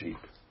behind the sheep?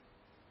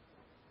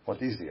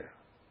 What is there?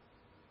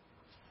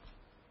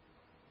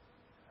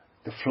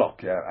 The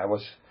flock. Yeah, I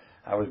was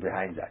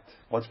behind that.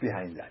 What's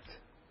behind that?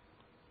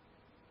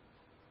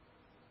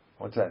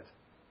 What's that?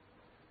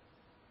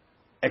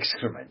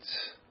 Excrements.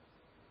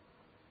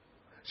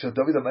 So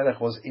David HaMelech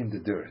was in the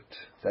dirt.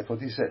 That's what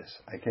he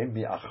says. I came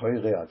mi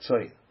achoire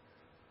atzoin.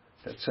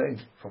 That tzoin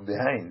from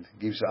behind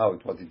gives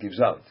out what it gives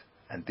out.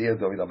 And there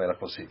David HaMelech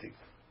was sitting.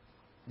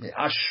 Mi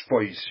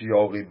ashpois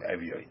yorim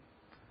evyoin.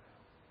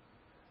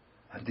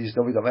 And this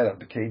David HaMelech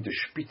became the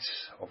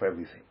spitz of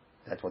everything.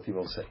 That's what he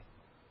will say.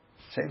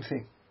 Same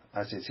thing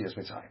as Yetzias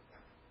Mitzrayim.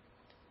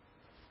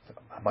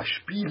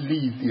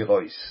 Mashpili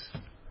lirois.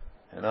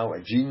 You know, a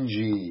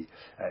gingy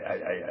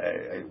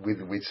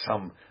with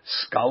some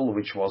skull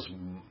which was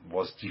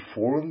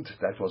deformed.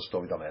 That was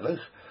David HaMelech,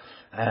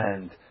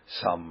 and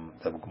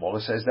the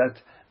Gemara says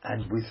that,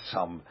 and with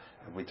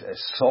a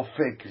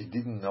sophic, he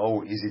didn't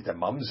know is it a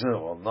mamzer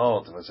or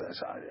not.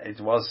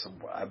 It was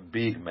a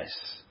big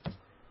mess.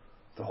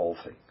 The whole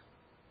thing.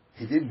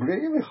 He didn't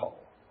bring him Michal.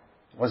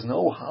 There was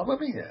no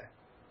Havamina.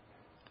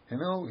 You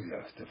know,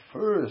 the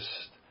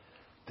first.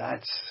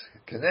 That's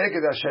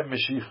Keneged Hashem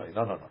Meshicha.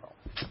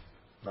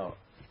 No,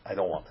 I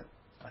don't want it.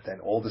 And then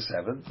all the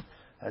 7,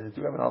 and they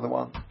do have another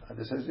one, and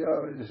he says,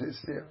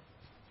 it's there.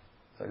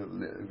 So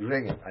you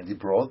bring him, and he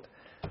brought,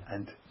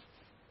 and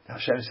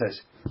Hashem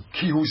says,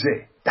 Ki hu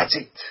zeh, that's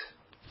it.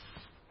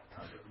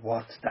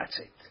 What? That's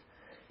it.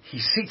 He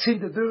sits in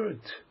the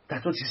dirt.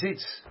 That's what he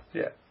sits.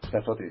 Yeah,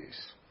 that's what it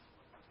is.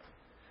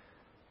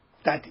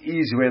 That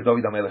is where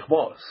David HaMelech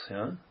was.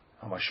 Yeah?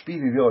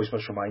 Hamashpili lo is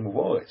Mashomayim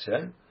uvoretz.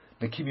 Yeah?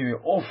 Mekimi me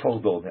offer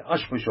do, me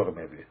ashpo shorem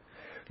evir.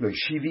 Lo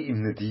yishivi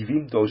im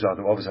nedivim, those are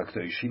the Ovos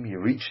HaKadoshim. He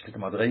reached the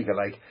Madrega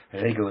like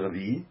Regel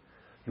Revi.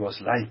 He was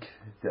like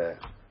the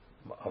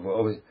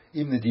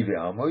im nedivi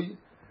amoy.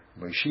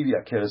 Lo yishivi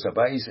akeres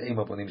habayis, eim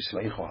abonim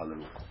sleicho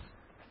halalu.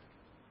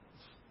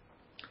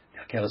 The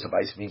akeres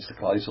habayis means the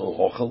Klal Yisrael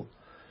rochel.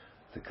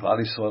 The Klal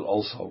Yisrael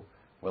also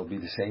will be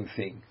the same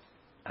thing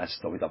as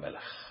David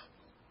HaMelech.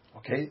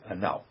 Okay,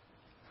 and now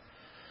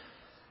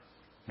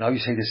you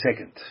say the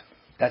second.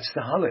 That's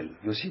the Hallel.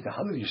 You see the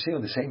Hallel. You say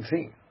on the same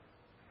thing.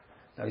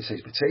 Now he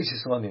says, "B'tzeis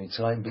Yisrael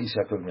miMitzrayim beis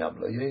Yaakov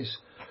mi'amlo yes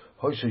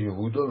hoyso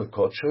Yehuda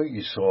lekotsho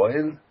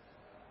Yisrael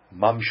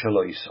mam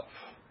shelo Yisov."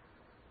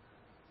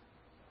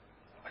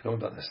 I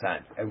don't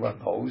understand. Everyone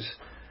knows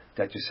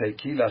that you say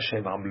Ki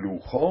Lashem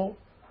Amlucho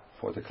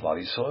for the Klal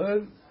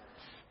Yisrael,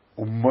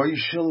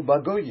 u'Moishel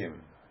Bagoyim,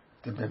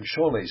 the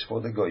Memshol is for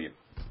the Goyim.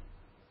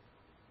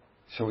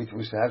 So it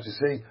was to have to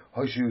say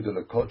hoyso Yehuda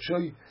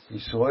lekotsho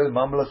Yisrael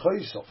mam lecho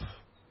Yisov,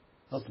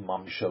 not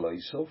mam shelo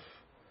Yisov.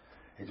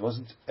 It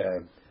wasn't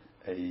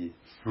a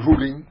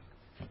ruling,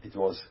 it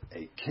was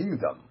a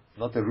kingdom,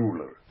 not a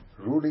ruler.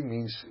 Ruling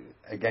means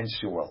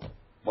against your will.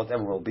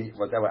 Whatever will be,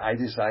 whatever I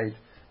decide,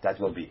 that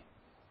will be.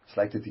 It's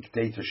like the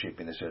dictatorship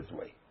in a certain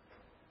way.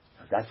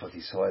 And that's what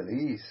Israel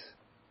is.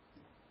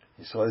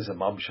 Israel is a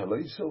mam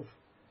shelo Yisov.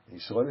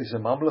 Israel is a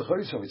mam lecho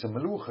Yisov. It's a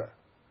melucha.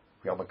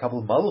 We are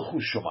makabel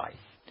malchus shomai.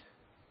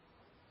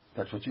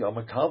 That's what you are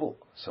makabel.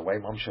 So why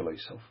mam shelo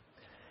Yisov?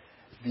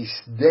 This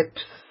depth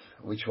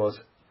which was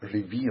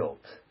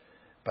revealed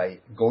by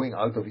going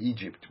out of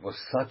Egypt was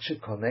such a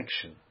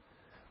connection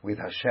with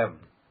Hashem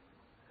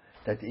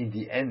that in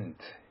the end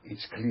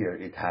it's clear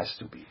it has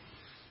to be.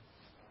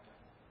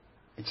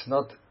 It's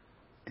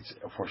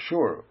for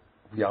sure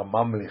we are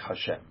mamlich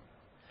Hashem,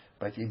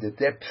 but in the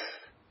depth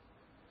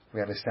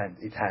we understand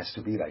it has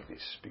to be like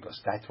this,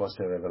 because that was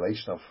the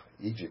revelation of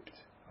Egypt,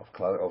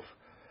 of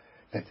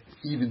that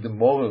even the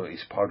moral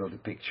is part of the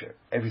picture.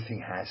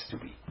 Everything has to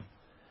be.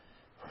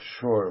 For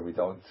sure we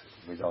don't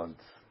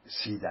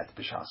see that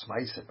b'shas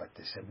ma'aseh, but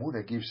the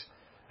Semuna gives,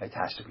 it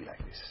has to be like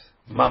this.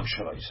 Mam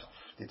shelo Yisov.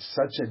 It's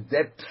such a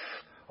depth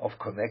of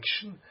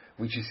connection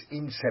which is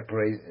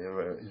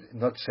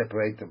not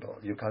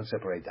separatable. You can't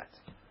separate that.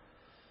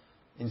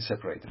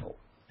 Inseparable.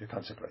 You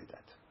can't separate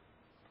that.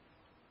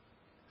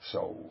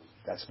 So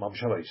that's Mam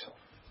shelo Yisov.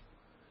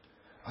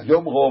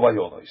 Hayom rov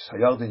hayonos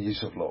hayarden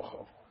Yisov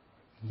lochov.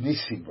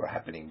 Nisim were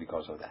happening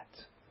because of that.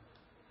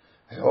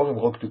 So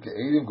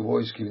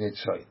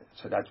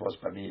that was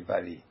by me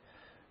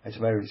it's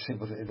very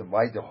simple.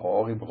 Why the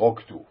Horim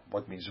Roktu?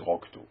 What means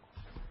Roktu?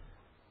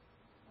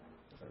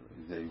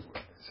 They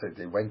said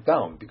they went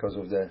down because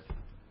of the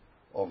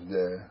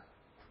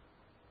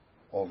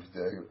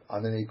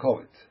Ananei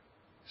Kovet.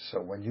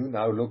 So when you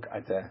now look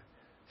at the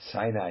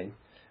Sinai,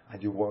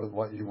 and you would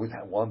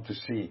want to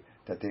see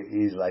that there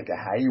is like a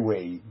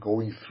highway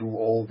going through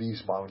all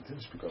these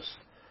mountains, because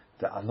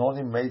the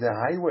Anonim made a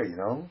highway,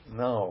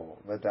 No,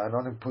 but the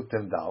Anonim put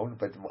them down.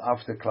 But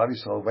after Klal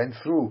Yisrael went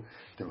through,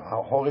 the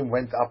Horim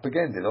went up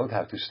again. They don't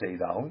have to stay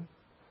down.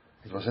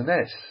 It was a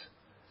nest,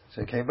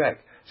 so they came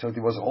back. So it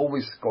was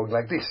always going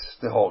like this,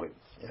 the Horim,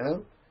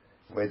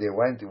 where they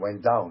went, it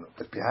went down,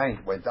 but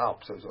behind went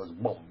up. So it was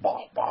boom,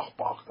 bach, bach,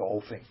 bach, the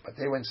whole thing. But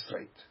they went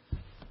straight.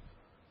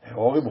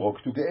 Horim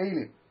rock to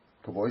Ge'elim.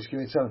 A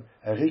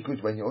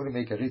rikut, when you only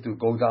make a rikut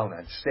go down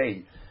and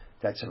stay,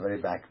 that's a very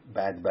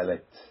bad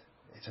ballet.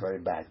 It's a very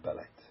bad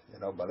ballet.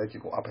 Ballet you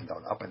go up and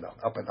down, up and down,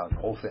 up and down, the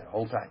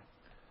whole time.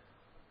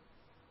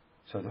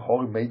 So the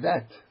Horim made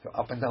that, so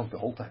up and down the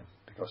whole time,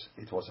 because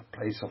it was a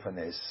place of a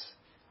nest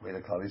where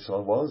the Klal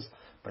Yisrael was,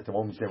 but the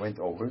moment they went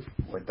over,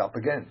 went up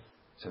again.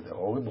 So the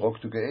Horim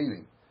rock to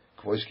Ge'elim.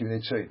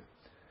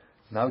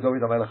 Now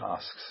David HaMelech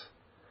asks,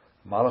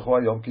 Malach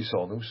Yom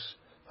Kisonus,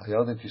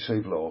 Hayad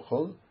Tisei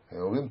V'Lochol,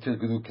 Heorim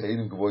Tirgedu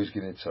Keilim Gvois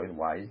Ginetzoin.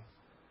 Why?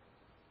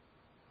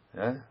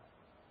 Yeah?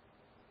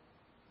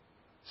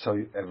 So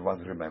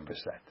everyone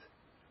remembers that.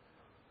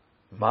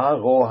 Ma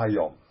Ro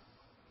Hayom.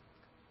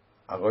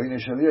 Aroine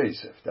Shel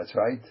Yosef. That's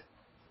right.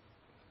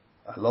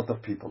 A lot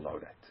of people know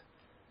that.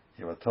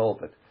 You were told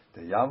that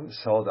the Yam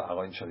saw the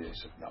Aroin Shel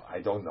Yosef. No,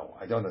 I don't know.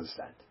 I don't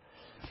understand.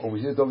 Over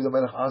here, David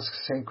HaMelech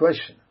asks the same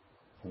question.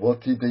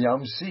 What did the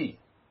Yam see?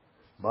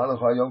 Malach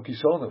Hayom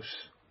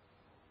Kisonus.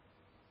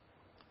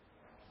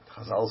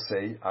 Chazal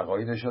say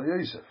Aroine Shel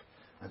Yosef,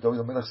 and David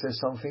HaMelech says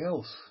something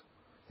else.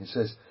 He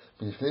says,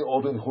 "Minifnei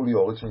Odin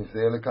Chulioritz, Minifnei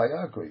Elekai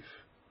Yaakov."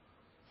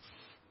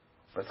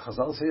 But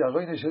Chazal say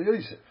Aroine Shel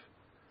Yosef.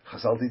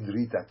 Chazal didn't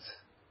read that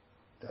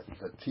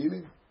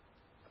Tehillim.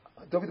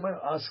 David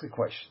HaMelech asked a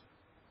question: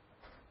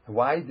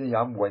 why the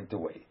Yam went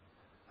away?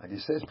 And he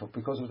says,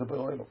 because of the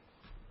Beroilom.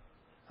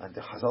 And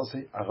the Chazal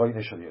say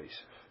Aroine Shel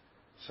Yosef.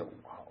 So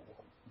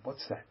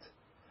what's that?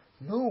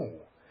 No,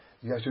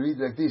 you have to read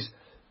like this: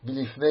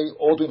 Minifnei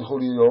Odin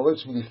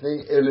Chulioritz,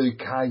 Minifnei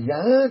Elekai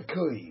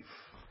Yaakov.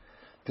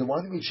 The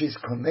one which is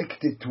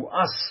connected to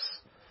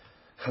us.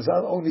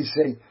 Chazal only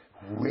say,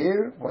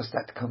 where was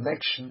that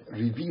connection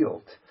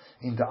revealed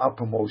in the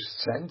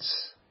uppermost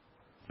sense?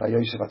 By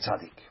Yosef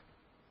HaTzadik.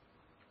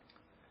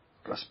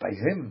 Because by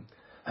him,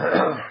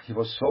 he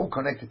was so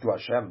connected to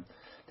Hashem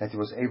that he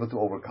was able to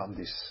overcome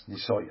this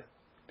Nisoya.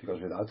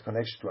 Because without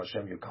connection to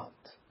Hashem, you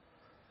can't.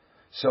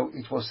 So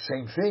it was the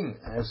same thing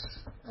as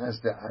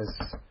the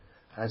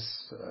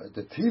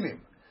Tehillim.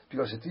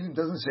 Because the Tehillim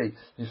doesn't say,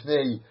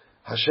 Mifnei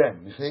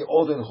Hashem, Mifnei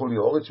Odin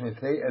Chulioritz,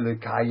 Mifnei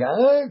Elekai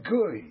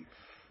Yaakov.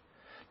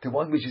 The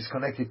one which is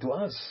connected to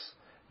us.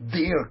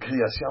 There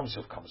Kriyas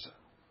Yamsuf comes in.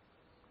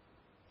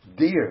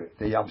 There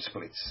the Yam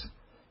splits.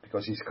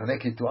 Because he's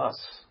connected to us.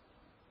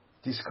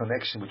 This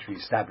connection which we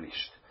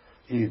established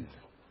in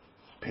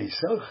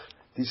Pesach,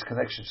 this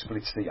connection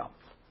splits the Yam.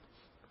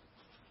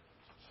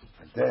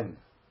 And then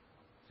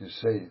you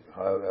say,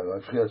 now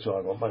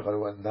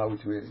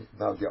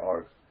there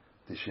are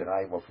the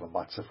Shiraim of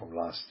Matzah from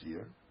last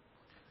year.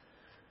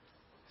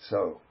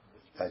 So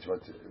that's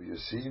what you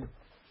see.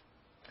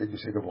 Then you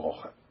say the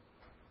Brocha.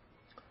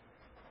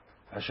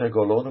 So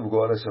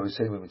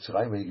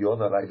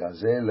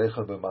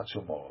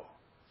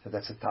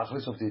that's the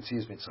tachlis of the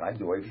Yetzias Mitzrayim,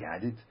 the way we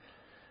had it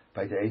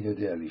by the Ein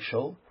Yodei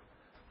Elishol,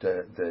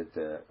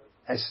 the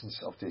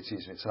essence of the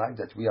Yetzias Mitzrayim,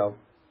 that we are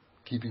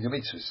keeping the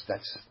mitzvahs.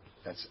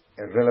 That's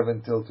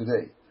irrelevant till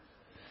today.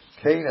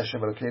 Kein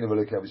Hashem Elokeinu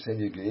v'Elokei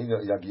Aviseinu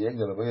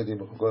yagienu l'mo yodim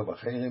b'chogoyim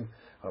b'cheirim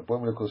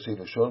ha'poim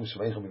l'koseinu sholem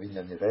s'meichim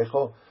b'minyan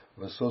yirecho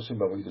v'sosim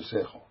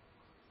b'avodosecho.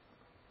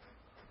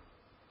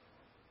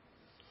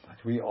 But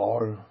we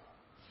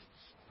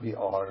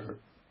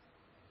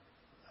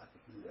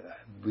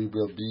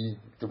will be,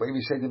 the way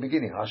we said in the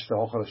beginning, Hashta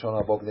hocha l'shon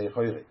haba b'nei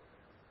choyre,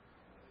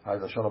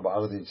 l'shon haba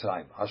arad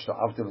Yitzrayim, Hashta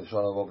avte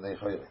l'shon haba b'nei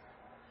choyre.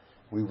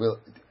 We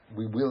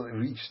will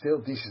reach still,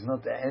 this is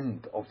not the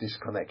end of this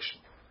connection.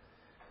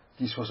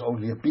 This was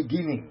only a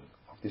beginning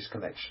of this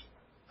connection.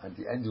 And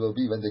the end will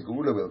be when the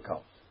Geula will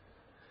come.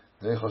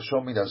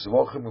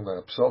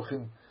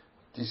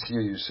 This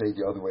year you say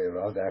the other way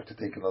around. I have to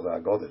take another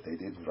Agoda. They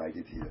didn't write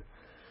it here.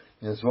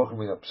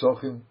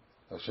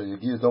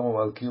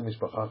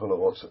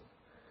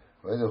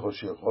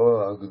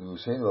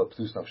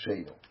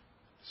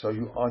 So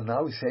you are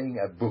now saying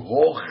a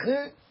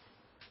broche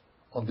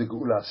on the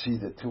Geula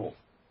Sida too.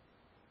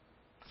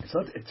 It's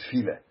not a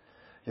tefillah.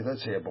 You don't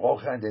say a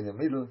broche and in the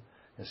middle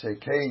you say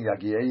Kein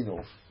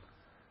Yagienu.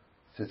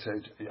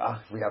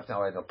 We have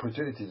now an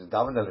opportunity to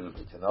daven a little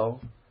bit, you know.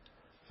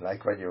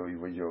 Like when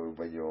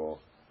you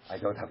I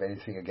don't have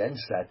anything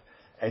against that.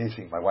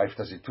 Anything, my wife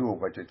does it too,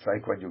 but it's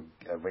like when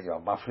you're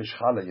mafresh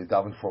challah, you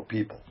daven for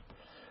people.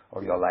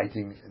 Or you're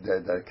lighting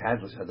the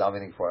candles, you're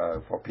davening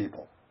for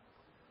people.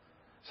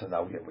 So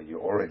now when you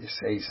already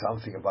say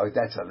something about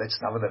that, so let's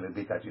daven a little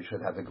bit that you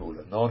should have a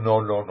geula. No.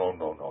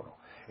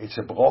 It's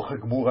a broche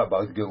gemura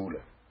about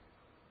geula.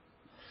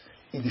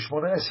 In the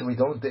Shmona Esrei we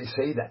don't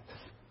say that.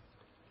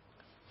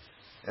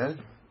 Yeah?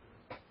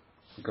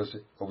 Because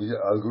over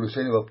here,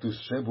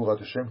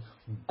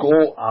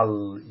 go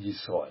al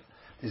Yisrael.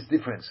 There's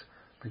difference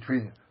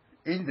between,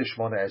 in the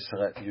Shmona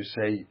Esrei you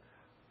say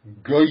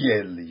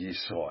Goyel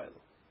Yisrael.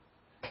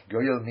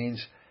 Goyel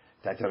means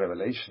that the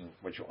revelation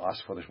which you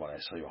ask for the Shmona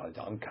Esrei, I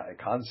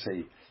can't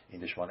say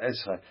in the Shmona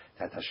Esrei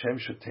that Hashem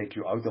should take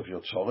you out of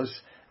your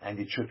tzoros and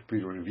it should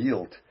be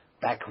revealed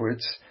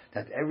backwards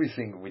that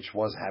everything which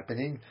was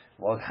happening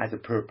had a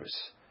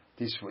purpose.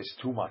 This was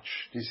too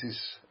much.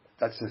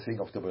 That's the thing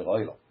of the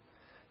Beroilom.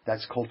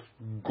 That's called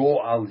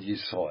Goal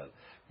Yisrael.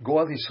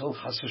 Goal Yisrael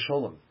Chas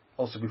v'Sholom,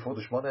 also before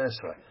the Shmona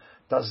Esrei,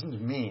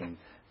 doesn't mean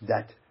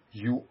that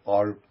you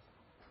are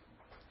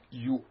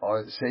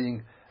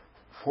saying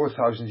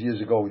 4,000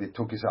 years ago they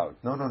took us out.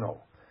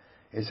 No.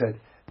 It said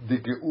the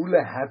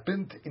Geula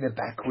happened in a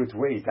backward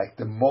way, like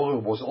the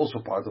Morah was also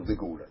part of the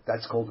Geula.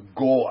 That's called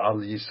Go al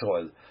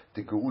Yisrael.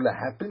 The Geula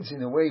happens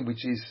in a way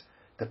which is,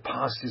 the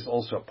past is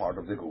also a part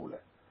of the Geula.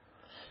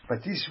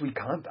 But this we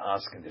can't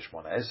ask in the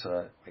Shemona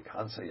Esrei. We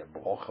can't say a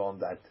brocha on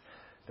that.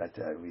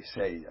 We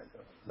say,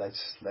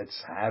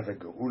 let's have a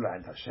Geula,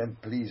 and Hashem,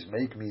 please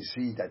make me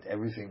see that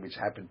everything which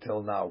happened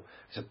till now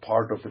is a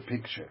part of the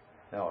picture.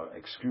 Now,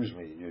 excuse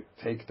me, you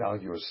take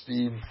down your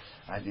steam,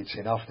 and it's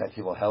enough that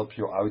He will help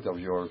you out of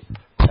your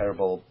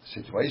terrible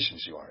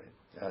situations you are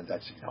in. And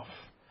that's enough.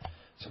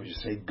 So you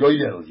say,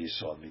 Goyel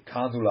Yisrael,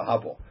 Mikanu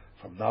Lahabo.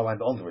 From now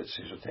and onwards,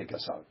 He should take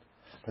us out.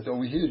 But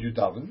over here, you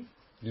daven,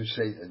 you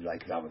say,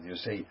 like daven, you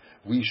say,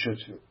 we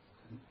should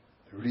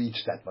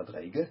reach that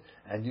madrege,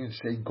 and you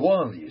say, go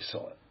on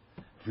Yisrael.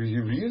 Will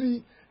you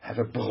really have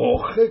a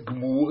broche,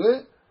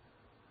 gmure,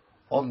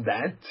 on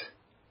that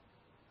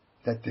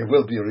there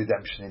will be a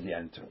redemption in the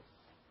end too?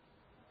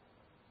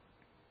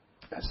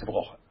 That's the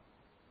broche.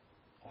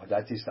 Oh,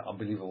 that is the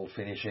unbelievable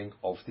finishing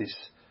of this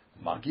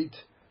Magid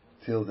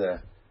till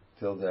the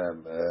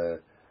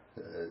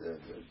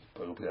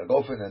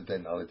Gofen, and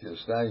then alle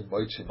Tirsday,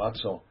 Moitzi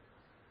Matzo,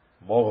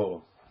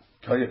 Moro,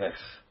 Keurech.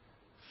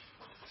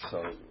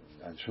 So,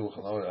 and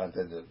Shulchan Aruch, and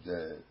then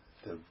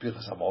the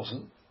Birchas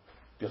Hamazon.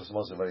 Birchas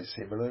Hamazon are very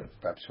similar.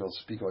 Perhaps we'll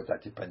speak about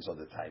that, depends on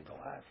the time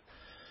we'll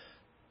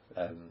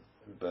have.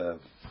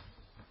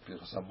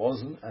 Birchas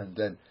Hamazon, and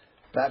then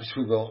perhaps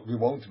we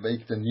won't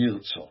make the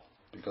Nirzo,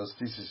 because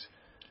this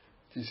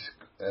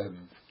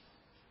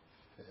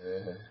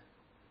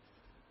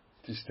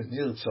the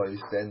Nirzo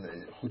is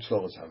then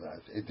Chutzloros have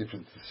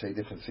different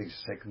things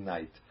second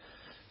night.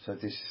 So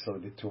this is a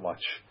little bit too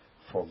much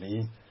for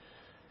me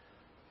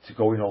to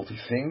go in all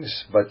these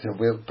things, but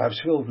we'll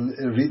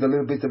read a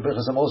little bit of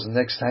Birchas Hamazon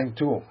next time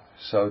too.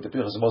 So the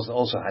Birchas Hamazon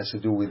also has to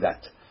do with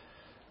that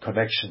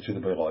connection to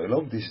the Borei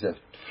Olam. This is the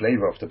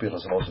flavor of the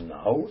Birchas Hamazon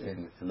now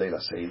in Leila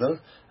Seder,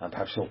 and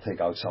perhaps we'll take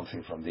out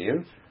something from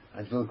there,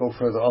 and we'll go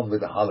further on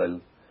with the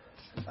Hallel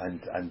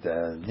and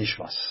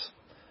Nishmas,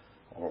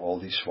 or all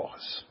these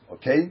shvachas.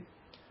 Okay?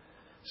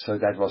 So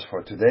that was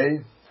for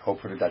today.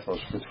 Hopefully that was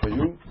good for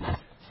you.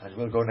 And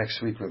we'll go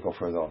next week, we'll go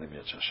further on in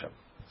Yirtzeh Hashem.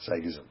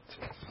 Sei gesund.